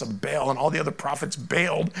prophets of Baal and all the other prophets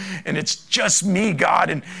bailed, and it's just me,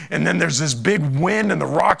 God. And then there's this big wind and the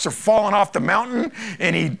rocks are falling off the mountain,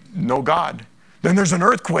 and no God. Then there's an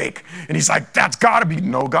earthquake, and he's like, that's gotta be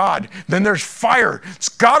no God. Then there's fire. It's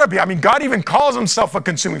gotta be. I mean, God even calls himself a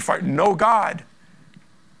consuming fire. No God.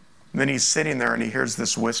 And then he's sitting there and he hears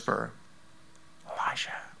this whisper,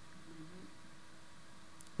 Elijah.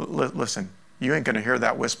 Listen, you ain't going to hear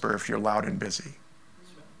that whisper if you're loud and busy.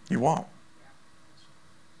 You won't.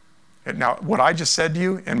 And now, what I just said to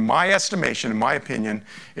you, in my estimation, in my opinion,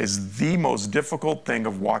 is the most difficult thing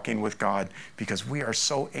of walking with God, because we are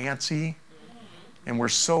so antsy and we're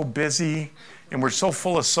so busy and we're so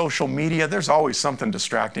full of social media. There's always something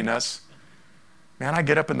distracting us. Man, I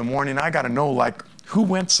get up in the morning, I got to know, like, who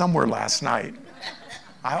went somewhere last night?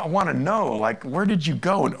 I want to know, like, where did you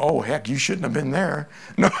go? And oh, heck, you shouldn't have been there.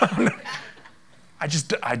 No, I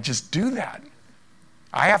just do that.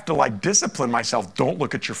 I have to, like, discipline myself. Don't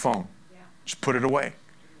look at your phone. Yeah. Just put it away.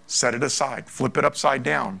 Set it aside. Flip it upside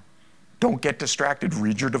down. Don't get distracted.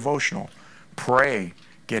 Read your devotional. Pray.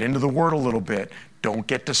 Get into the Word a little bit. Don't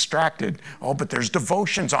get distracted. Oh, but there's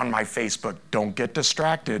devotions on my Facebook. Don't get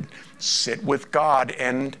distracted. Sit with God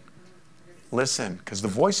and listen, because the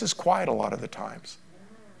voice is quiet a lot of the times.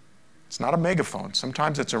 It's not a megaphone.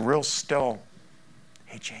 Sometimes it's a real still,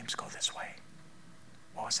 hey, James, go this way.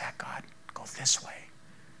 What was that, God? Go this way.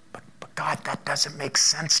 But God, that doesn't make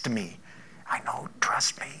sense to me. I know,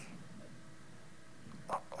 trust me.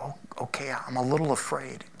 Oh, okay, I'm a little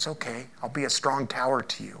afraid. It's okay. I'll be a strong tower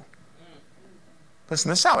to you. Listen,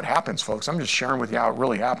 this is how it happens, folks. I'm just sharing with you how it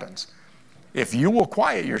really happens. If you will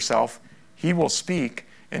quiet yourself, he will speak,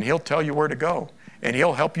 and he'll tell you where to go. And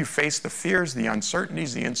he'll help you face the fears, the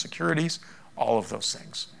uncertainties, the insecurities, all of those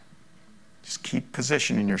things. Just keep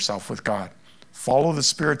positioning yourself with God. Follow the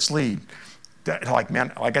Spirit's lead.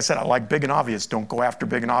 Like I said, I like big and obvious. Don't go after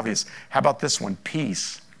big and obvious. How about this one?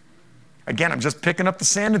 Peace. Again, I'm just picking up the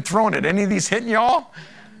sand and throwing it. Any of these hitting y'all?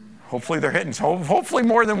 Hopefully they're hitting. Hopefully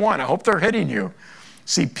more than one. I hope they're hitting you.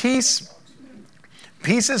 See, peace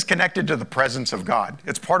is connected to the presence of God.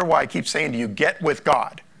 It's part of why I keep saying to you, get with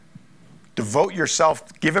God. Devote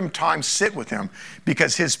yourself, give him time, sit with him,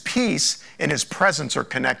 because his peace and his presence are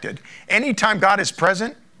connected. Anytime God is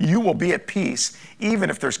present, you will be at peace, even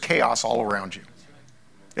if there's chaos all around you.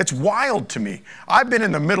 It's wild to me. I've been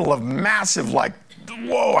in the middle of massive, like,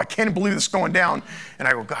 whoa, I can't believe this is going down. And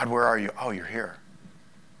I go, God, where are you? Oh, you're here.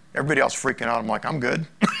 Everybody else freaking out. I'm like, I'm good.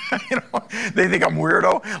 They think I'm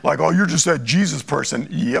weirdo. Like, oh, you're just a Jesus person.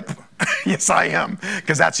 Yep. Yes, I am.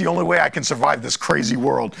 Because that's the only way I can survive this crazy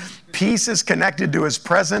world. Peace is connected to his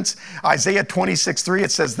presence. Isaiah 26:3,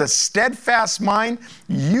 it says, the steadfast mind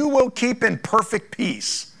you will keep in perfect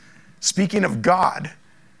peace. Speaking of God,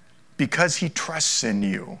 because he trusts in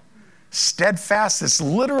you. Steadfast, this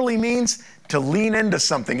literally means to lean into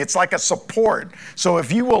something. It's like a support. So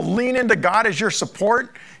if you will lean into God as your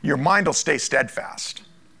support, your mind will stay steadfast.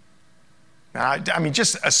 Now, I mean,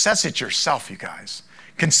 just assess it yourself, you guys.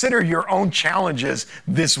 Consider your own challenges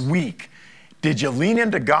this week. Did you lean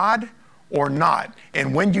into God or not?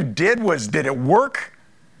 And when you did it work?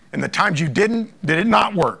 And the times you didn't, did it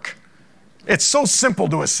not work? It's so simple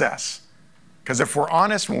to assess. Because if we're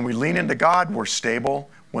honest, when we lean into God, we're stable.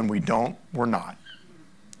 When we don't, we're not.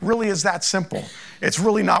 Really is that simple. It's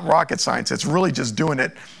really not rocket science. It's really just doing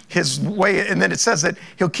it his way. And then it says that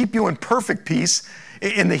he'll keep you in perfect peace.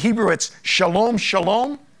 In the Hebrew, it's shalom,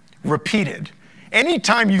 shalom, repeated.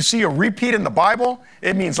 Anytime you see a repeat in the Bible,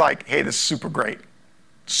 it means like, hey, this is super great,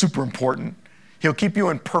 super important. He'll keep you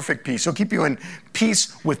in perfect peace. He'll keep you in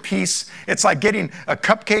peace with peace. It's like getting a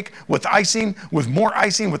cupcake with icing, with more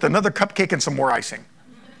icing, with another cupcake and some more icing.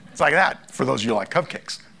 It's like that for those of you who like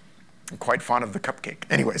cupcakes. I'm quite fond of the cupcake.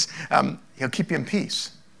 Anyways, he'll keep you in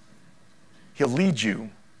peace. He'll lead you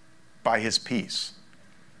by his peace.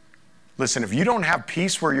 Listen, if you don't have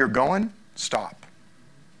peace where you're going, stop.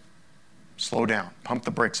 Slow down. Pump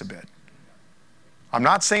the brakes a bit. I'm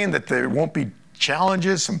not saying that there won't be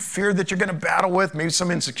challenges, some fear that you're going to battle with, maybe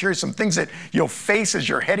some insecurity, some things that you'll face as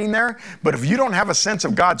you're heading there. But if you don't have a sense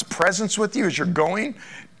of God's presence with you as you're going,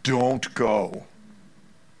 don't go.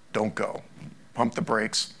 Don't go. Pump the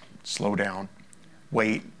brakes. Slow down.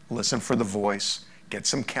 Wait. Listen for the voice. Get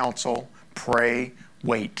some counsel. Pray.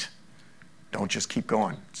 Wait. Don't just keep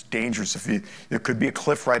going. It's dangerous. There could be a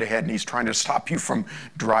cliff right ahead and he's trying to stop you from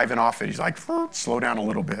driving off it. He's like, slow down a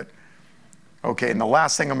little bit. Okay, and the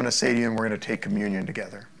last thing I'm going to say to you, and we're going to take communion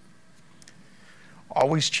together.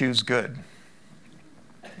 Always choose good.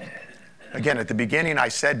 Again, at the beginning I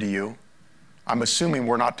said to you, I'm assuming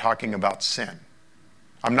we're not talking about sin.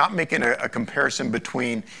 I'm not making a comparison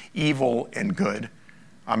between evil and good.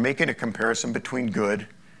 I'm making a comparison between good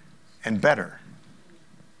and better.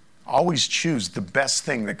 Always choose the best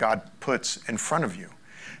thing that God puts in front of you.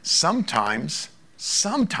 Sometimes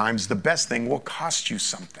the best thing will cost you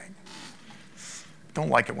something. Don't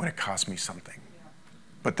like it when it costs me something.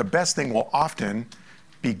 But the best thing will often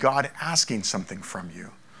be God asking something from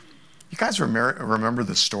you. You guys remember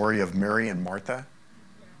the story of Mary and Martha?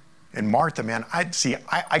 And Martha, man,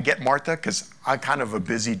 I get Martha because I'm kind of a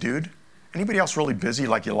busy dude. Anybody else really busy,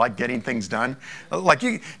 like you like getting things done? Like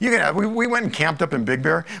we went and camped up in Big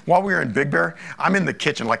Bear. While we were in Big Bear, I'm in the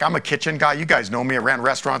kitchen. Like I'm a kitchen guy. You guys know me. I ran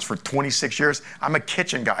restaurants for 26 years. I'm a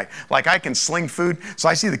kitchen guy. Like I can sling food. So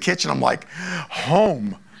I see the kitchen. I'm like,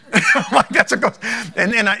 home. Like that's what goes.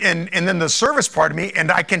 And then the service part of me, and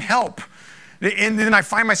I can help. And then I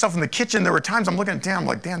find myself in the kitchen. There were times I'm looking at Dan, I'm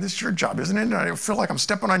like, Dan, this is your job, isn't it? And I feel like I'm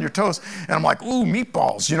stepping on your toes. And I'm like, ooh,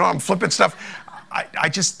 meatballs. You know, I'm flipping stuff. I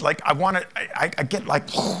just like, I want to, I get like,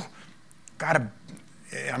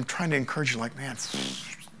 I'm trying to encourage you like, man,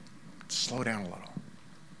 slow down a little.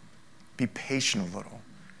 Be patient a little.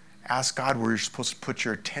 Ask God where you're supposed to put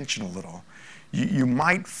your attention a little. You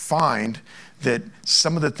might find that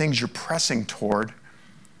some of the things you're pressing toward,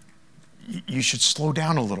 you should slow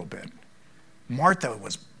down a little bit. Martha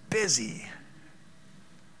was busy.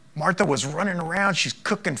 Martha was running around. She's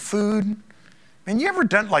cooking food. Man, you ever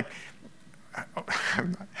done like,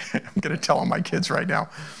 I'm going to tell all my kids right now.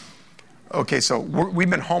 Okay, so we've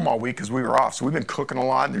been home all week because we were off. So we've been cooking a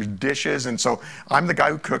lot. And there's dishes. And so I'm the guy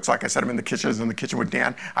who cooks. Like I said, I'm in the kitchen with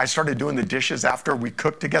Dan. I started doing the dishes after we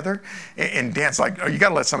cooked together. And Dan's like, oh, you got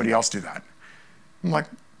to let somebody else do that. I'm like,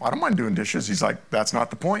 I don't mind doing dishes. He's like, that's not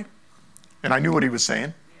the point. And I knew what he was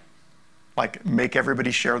saying. Like, make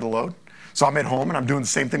everybody share the load. So I'm at home and I'm doing the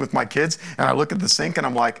same thing with my kids. And I look at the sink and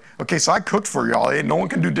I'm like, okay, so I cooked for y'all. No one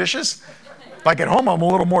can do dishes? Like at home, I'm a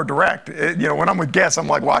little more direct. When I'm with guests, I'm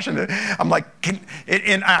like washing it. I'm like,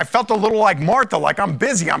 and I felt a little like Martha, like I'm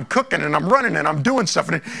busy, I'm cooking and I'm running and I'm doing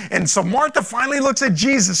stuff. And so Martha finally looks at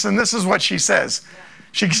Jesus and this is what she says.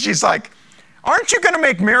 She's like, aren't you going to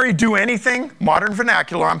make Mary do anything? Modern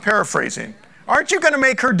vernacular, I'm paraphrasing. Aren't you going to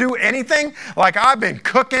make her do anything? Like I've been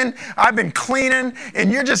cooking, I've been cleaning,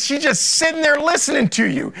 and she's just sitting there listening to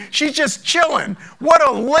you. She's just chilling. What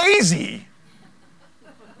a lazy.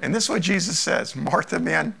 And this is what Jesus says. Martha,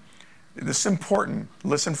 man, this is important.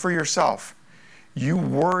 Listen for yourself. You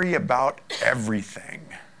worry about everything.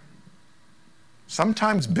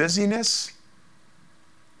 Sometimes busyness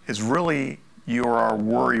is really you are a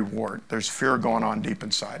worry wart. There's fear going on deep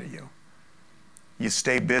inside of you. You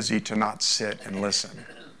stay busy to not sit and listen.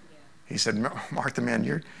 He said, Martha, man,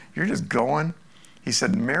 you're just going. He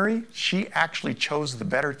said, Mary, she actually chose the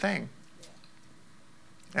better thing.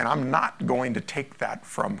 And I'm not going to take that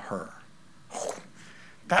from her.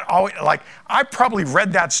 That always, like, I probably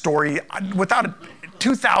read that story without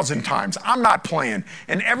 2,000 times. I'm not playing.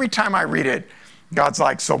 And every time I read it, God's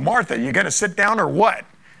like, so Martha, you going to sit down or what?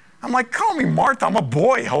 I'm like, call me Martha. I'm a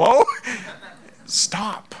boy. Hello?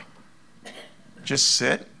 Stop. Just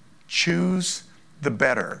sit. Choose the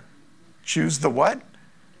better. Choose the what?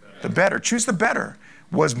 The better. Choose the better.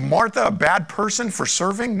 Was Martha a bad person for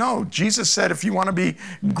serving? No. Jesus said if you want to be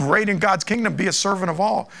great in God's kingdom, be a servant of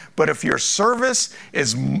all. But if your service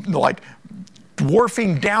is like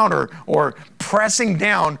dwarfing down or pressing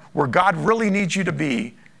down where God really needs you to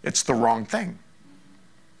be, it's the wrong thing.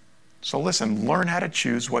 So listen, learn how to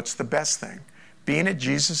choose what's the best thing. Being at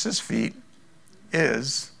Jesus' feet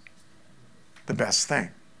is the best thing.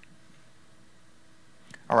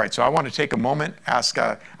 All right, so I want to take a moment, ask,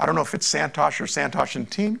 I don't know if it's Santosh or Santosh and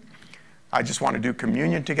team. I just want to do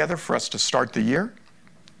communion together for us to start the year.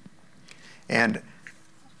 And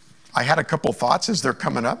I had a couple thoughts as they're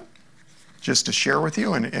coming up just to share with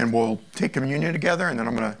you, and we'll take communion together, and then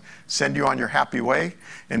I'm going to send you on your happy way.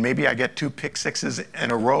 And maybe I get 2 pick sixes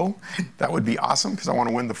in a row. That would be awesome because I want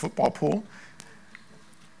to win the football pool.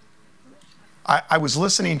 I was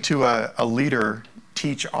listening to a leader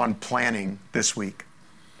teach on planning this week.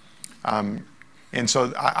 And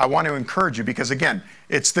so I want to encourage you because, again,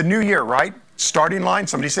 it's the new year, right? Starting line.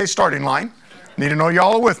 Somebody say starting line. Need to know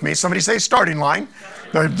y'all are with me. Somebody say starting line.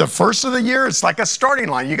 The first of the year, it's like a starting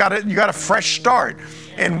line. You got a fresh start.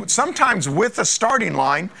 And sometimes with a starting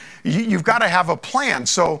line, you've got to have a plan.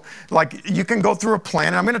 So like you can go through a plan.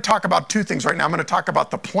 And I'm going to talk about 2 things right now. I'm going to talk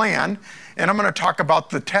about the plan and I'm going to talk about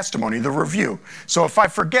the testimony, the review. So if I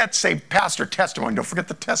forget, say pastor testimony. Don't forget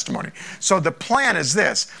the testimony. So the plan is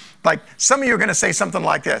this. Like some of you are going to say something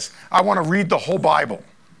like this. I want to read the whole Bible.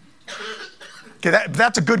 Okay,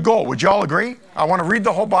 that's a good goal. Would you all agree? I want to read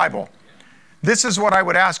the whole Bible. This is what I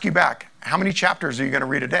would ask you back. How many chapters are you going to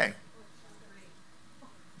read a day?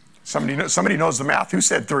 Somebody knows the math. Who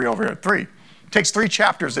said 3 over here? 3. It takes 3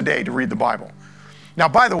 chapters a day to read the Bible. Now,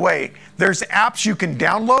 by the way, there's apps you can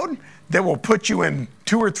download that will put you in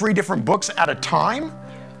 2 or 3 different books at a time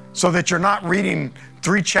so that you're not reading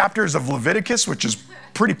 3 chapters of Leviticus, which is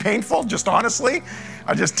pretty painful, just honestly.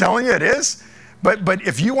 I'm just telling you it is. But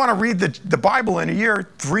if you want to read the Bible in a year,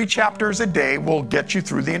 3 chapters a day will get you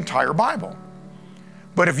through the entire Bible.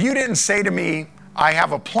 But if you didn't say to me, I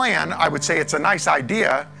have a plan, I would say it's a nice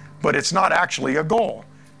idea, but it's not actually a goal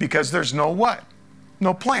because there's no what?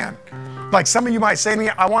 No plan. Like some of you might say to me,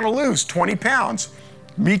 I want to lose 20 pounds.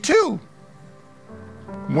 Me too.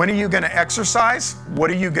 When are you going to exercise? What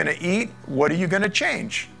are you going to eat? What are you going to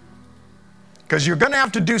change? Because you're going to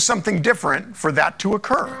have to do something different for that to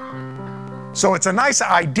occur. So it's a nice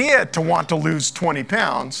idea to want to lose 20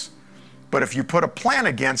 pounds, but if you put a plan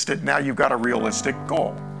against it, now you've got a realistic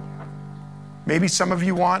goal. Maybe some of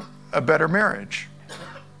you want a better marriage.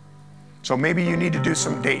 So maybe you need to do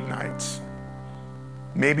some date nights.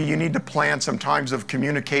 Maybe you need to plan some times of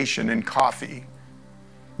communication and coffee.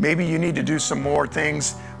 Maybe you need to do some more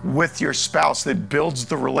things with your spouse that builds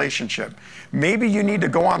the relationship. Maybe you need to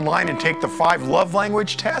go online and take the 5 love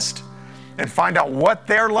language test and find out what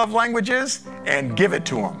their love language is and give it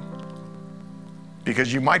to them.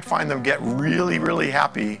 Because you might find them get really, really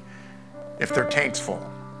happy if their tank's full.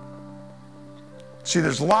 See,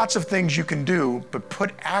 there's lots of things you can do, but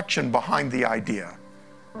put action behind the idea.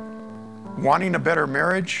 Wanting a better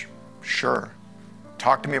marriage? Sure.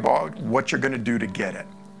 Talk to me about what you're going to do to get it.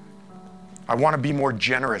 I want to be more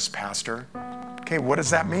generous, Pastor. Okay, what does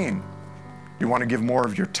that mean? You want to give more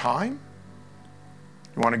of your time?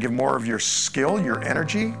 You want to give more of your skill, your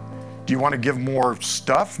energy? Do you want to give more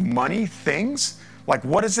stuff, money, things? Like,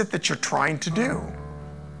 what is it that you're trying to do?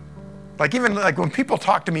 Like, even like when people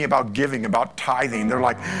talk to me about giving, about tithing, they're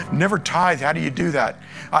like, never tithe, how do you do that?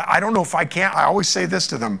 I don't know if I can. I always say this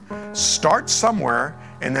to them, start somewhere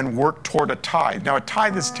and then work toward a tithe. Now, a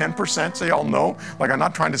tithe is 10%, so y'all know, like I'm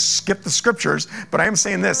not trying to skip the scriptures, but I am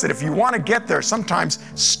saying this, that if you want to get there, sometimes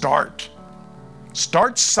start.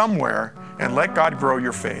 Start somewhere and let God grow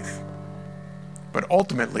your faith. But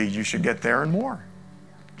ultimately, you should get there and more.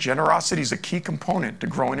 Generosity is a key component to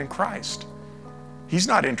growing in Christ. He's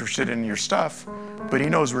not interested in your stuff, but he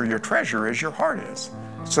knows where your treasure is, your heart is.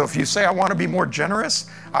 So if you say, I want to be more generous,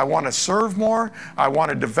 I want to serve more, I want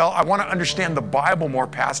to develop, I want to understand the Bible more,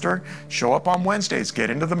 Pastor, show up on Wednesdays, get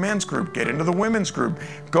into the men's group, get into the women's group,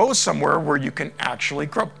 go somewhere where you can actually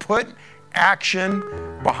grow. Put action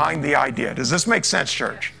behind the idea. Does this make sense,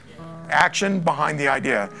 church? Action behind the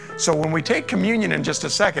idea. So when we take communion in just a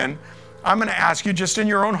second, I'm going to ask you just in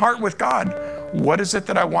your own heart with God, what is it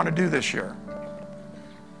that I want to do this year?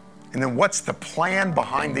 And then what's the plan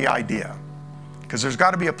behind the idea? Because there's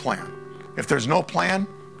got to be a plan. If there's no plan,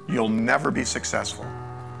 you'll never be successful.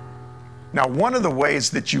 Now, one of the ways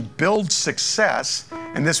that you build success,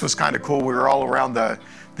 and this was kind of cool, we were all around the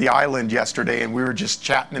island yesterday and we were just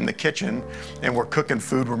chatting in the kitchen and we're cooking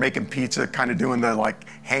food, we're making pizza, kind of doing the like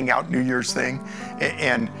hangout New Year's thing.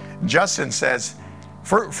 And Justin says,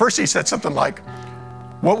 first he said something like,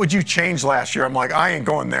 what would you change last year? I'm like, I ain't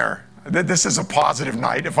going there. This is a positive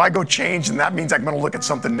night. If I go change, then that means I'm going to look at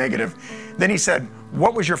something negative. Then he said,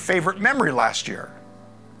 what was your favorite memory last year?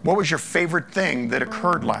 What was your favorite thing that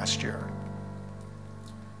occurred last year?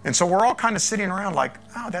 And so we're all kind of sitting around like,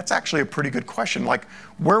 oh, that's actually a pretty good question. Like,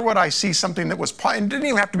 where would I see something that was, and it didn't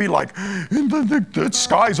even have to be like, the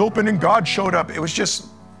sky's open and God showed up. It was just,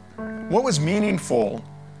 what was meaningful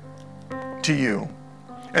to you?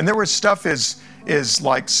 And there was stuff is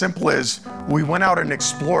like simple as we went out and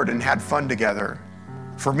explored and had fun together.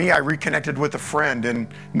 For me, I reconnected with a friend in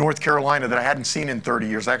North Carolina that I hadn't seen in 30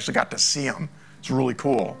 years. I actually got to see him. It's really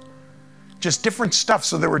cool. Just different stuff.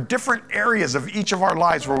 So there were different areas of each of our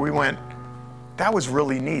lives where we went, that was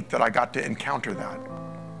really neat that I got to encounter that.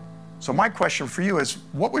 So my question for you is,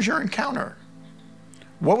 what was your encounter?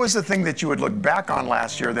 What was the thing that you would look back on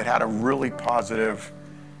last year that had a really positive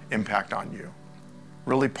impact on you?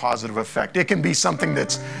 Really positive effect. It can be something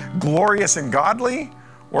that's glorious and godly,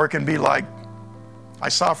 or it can be like, I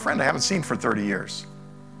saw a friend I haven't seen for 30 years.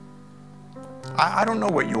 I don't know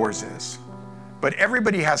what yours is, but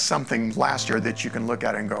everybody has something last year that you can look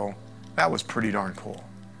at and go, that was pretty darn cool.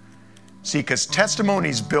 See, because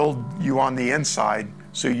testimonies build you on the inside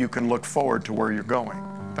so you can look forward to where you're going.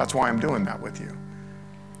 That's why I'm doing that with you.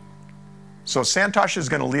 So Santosh is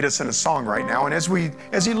going to lead us in a song right now, and as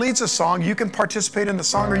he leads a song, you can participate in the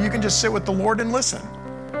song or you can just sit with the Lord and listen.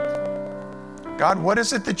 God, what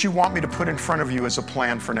is it that you want me to put in front of you as a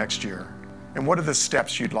plan for next year? And what are the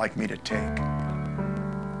steps you'd like me to take?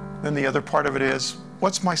 Then the other part of it is,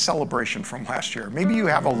 what's my celebration from last year? Maybe you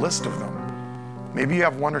have a list of them. Maybe you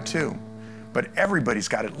have one or two. But everybody's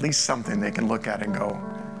got at least something they can look at and go,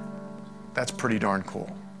 that's pretty darn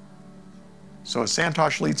cool. So as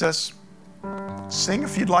Santosh leads us, sing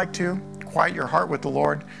if you'd like to, quiet your heart with the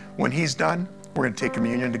Lord. When he's done, we're going to take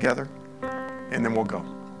communion together, and then we'll go.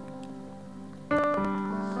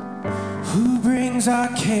 Who brings our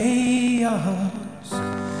chaos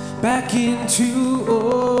back into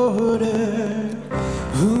order?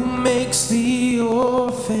 Who makes the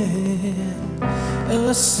orphan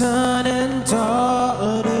a son and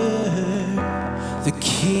daughter? The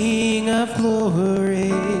King of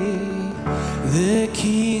glory, the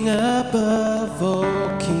King above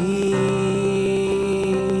all kings,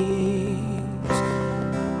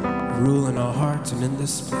 rule in our hearts and in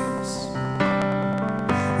this place.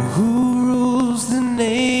 Who rules the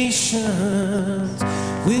nations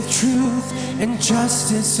with truth and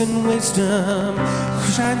justice and wisdom,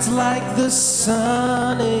 who shines like the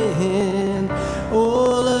sun in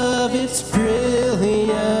all of its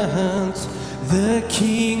brilliance, the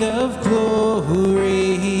King of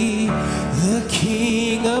glory, the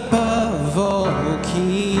King above all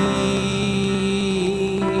kings.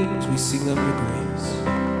 We sing of your grace.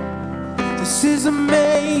 This is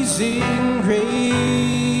amazing grace.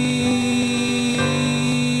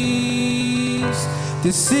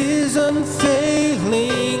 This is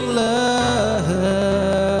unfailing love,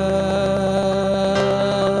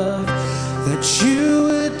 that you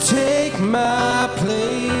would take my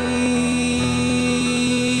place,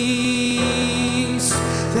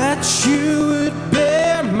 that you would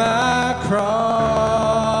bear my cross.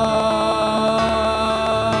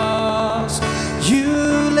 You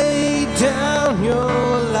laid down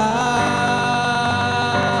your life,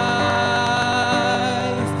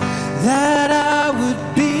 that I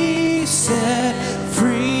would be set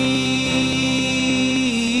free.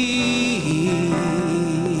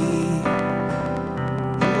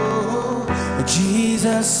 Oh,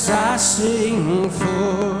 Jesus, I sing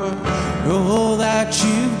for all that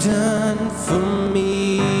you've done for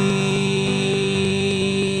me.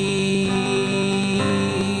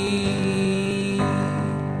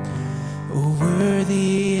 Oh,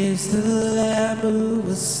 worthy is the Lamb who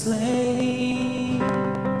was slain.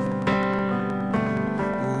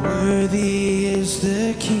 Worthy is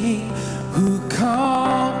the King who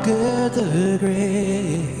conquered the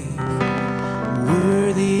grave.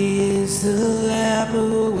 Worthy is the Lamb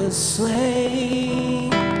who was slain.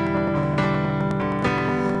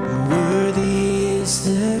 Worthy is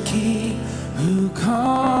the King who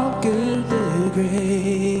conquered the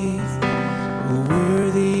grave.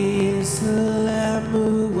 Worthy is the Lamb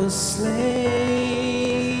who was slain.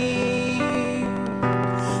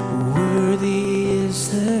 Worthy is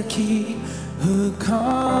the King who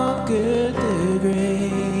conquered the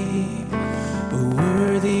grave.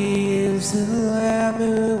 Worthy is the Lamb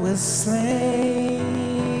who was slain.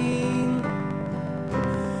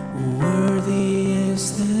 Worthy is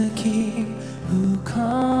the King who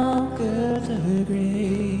conquered the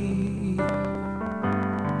grave.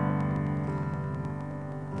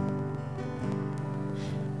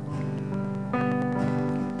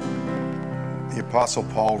 The Apostle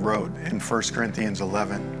Paul wrote in 1 Corinthians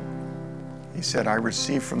 11, he said, I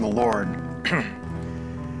received from the Lord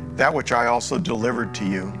that which I also delivered to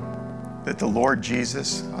you, that the Lord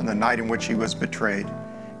Jesus, on the night in which he was betrayed,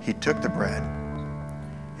 he took the bread,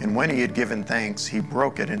 and when he had given thanks, he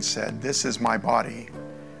broke it and said, this is my body,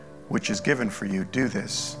 which is given for you. Do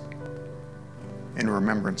this in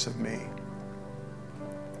remembrance of me.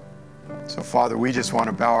 So, Father, we just want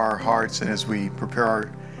to bow our hearts, and as we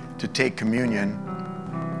prepare to take communion,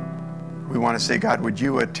 we want to say, God, would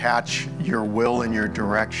you attach your will and your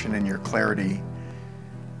direction and your clarity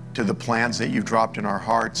to the plans that you dropped in our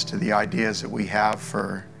hearts, to the ideas that we have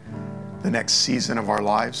for the next season of our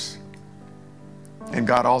lives. And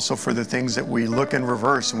God, also for the things that we look in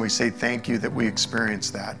reverse and we say thank you that we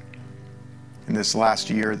experienced that in this last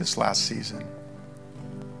year, this last season.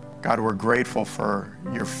 God, we're grateful for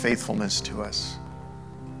your faithfulness to us.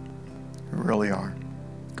 We really are.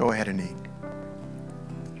 Go ahead and eat.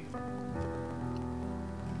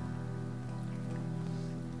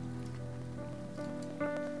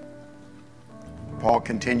 Paul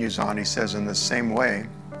continues on, he says, in the same way,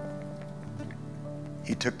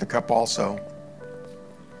 he took the cup also.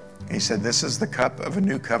 He said, this is the cup of a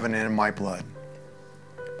new covenant in my blood.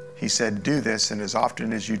 He said, do this, and as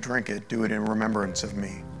often as you drink it, do it in remembrance of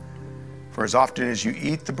me. For as often as you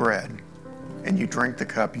eat the bread and you drink the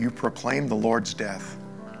cup, you proclaim the Lord's death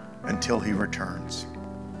until he returns.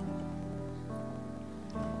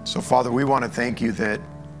 So, Father, we want to thank you that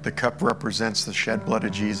the cup represents the shed blood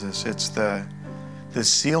of Jesus. It's the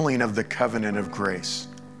sealing of the covenant of grace.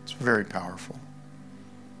 It's very powerful.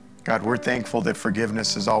 God, we're thankful that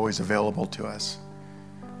forgiveness is always available to us.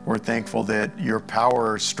 We're thankful that your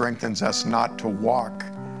power strengthens us not to walk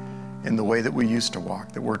in the way that we used to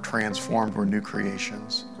walk, that we're transformed, we're new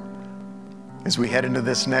creations. As we head into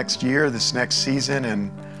this next year, this next season,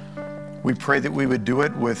 and we pray that we would do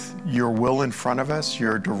it with your will in front of us,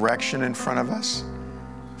 your direction in front of us,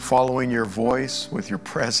 following your voice with your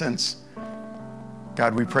presence.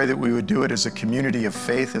 God, we pray that we would do it as a community of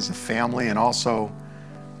faith, as a family, and also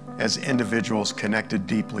as individuals connected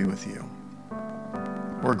deeply with you.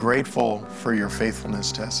 We're grateful for your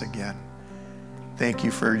faithfulness to us again. Thank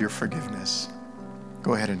you for your forgiveness.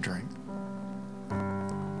 Go ahead and drink.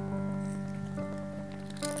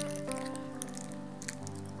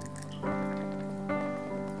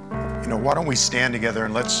 Why don't we stand together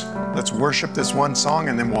and let's worship this one song,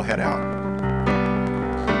 and then we'll head out.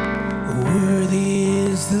 Worthy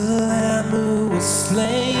is the Lamb who was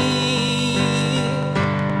slain.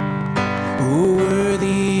 Oh,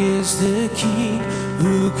 worthy is the King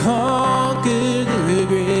who conquered the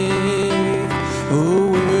grave.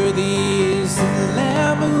 Oh, worthy is the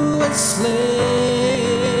Lamb who was slain.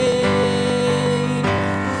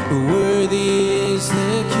 Worthy is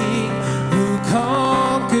the King who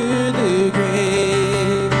conquered the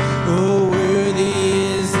grave. Oh, worthy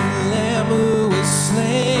is the Lamb who was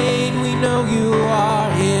slain. We know you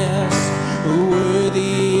are, yes. Oh,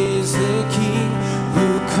 worthy is the King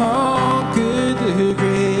who conquered the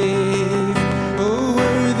grave. Oh,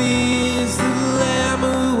 worthy is the Lamb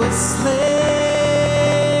who was slain.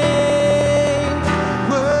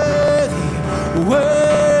 Worthy,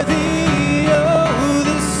 worthy, oh,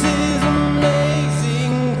 this is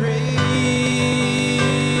amazing grace.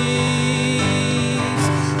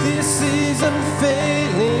 This is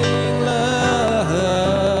unfailing love,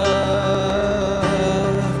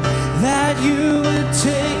 that you would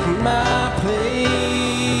take my place.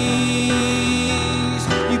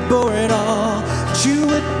 You bore it all, that you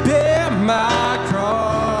would bear my cross.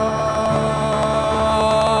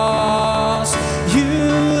 You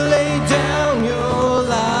laid down your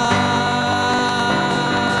life,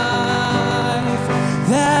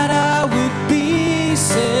 that I would be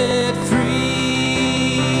set free.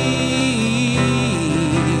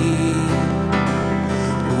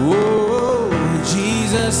 Oh,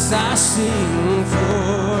 Jesus, I sing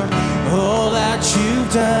for all that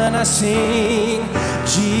you've done. I sing,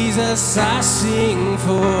 Jesus, I sing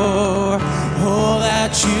for all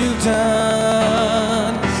that you've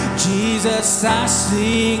done. Jesus, I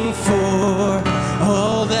sing for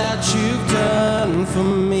all that you've done for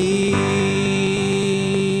me.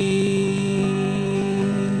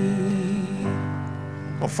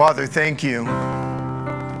 Well, Father, thank you.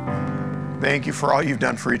 Thank you for all you've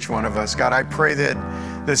done for each one of us. God, I pray that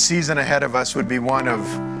the season ahead of us would be one of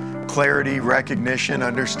clarity, recognition,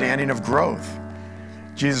 understanding, of growth.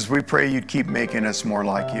 Jesus, we pray you'd keep making us more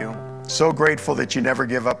like you. So grateful that you never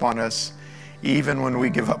give up on us, even when we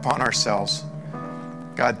give up on ourselves.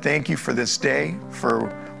 God, thank you for this day, for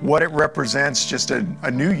what it represents, just a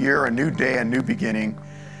new year, a new day, a new beginning.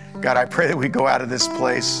 God, I pray that we go out of this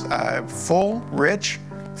place full, rich,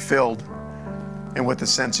 filled, and with a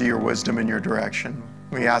sense of your wisdom and your direction.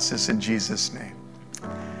 We ask this in Jesus' name.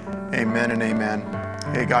 Amen and amen.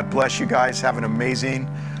 Hey, God bless you guys. Have an amazing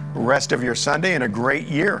rest of your Sunday and a great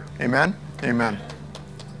year. Amen. Amen.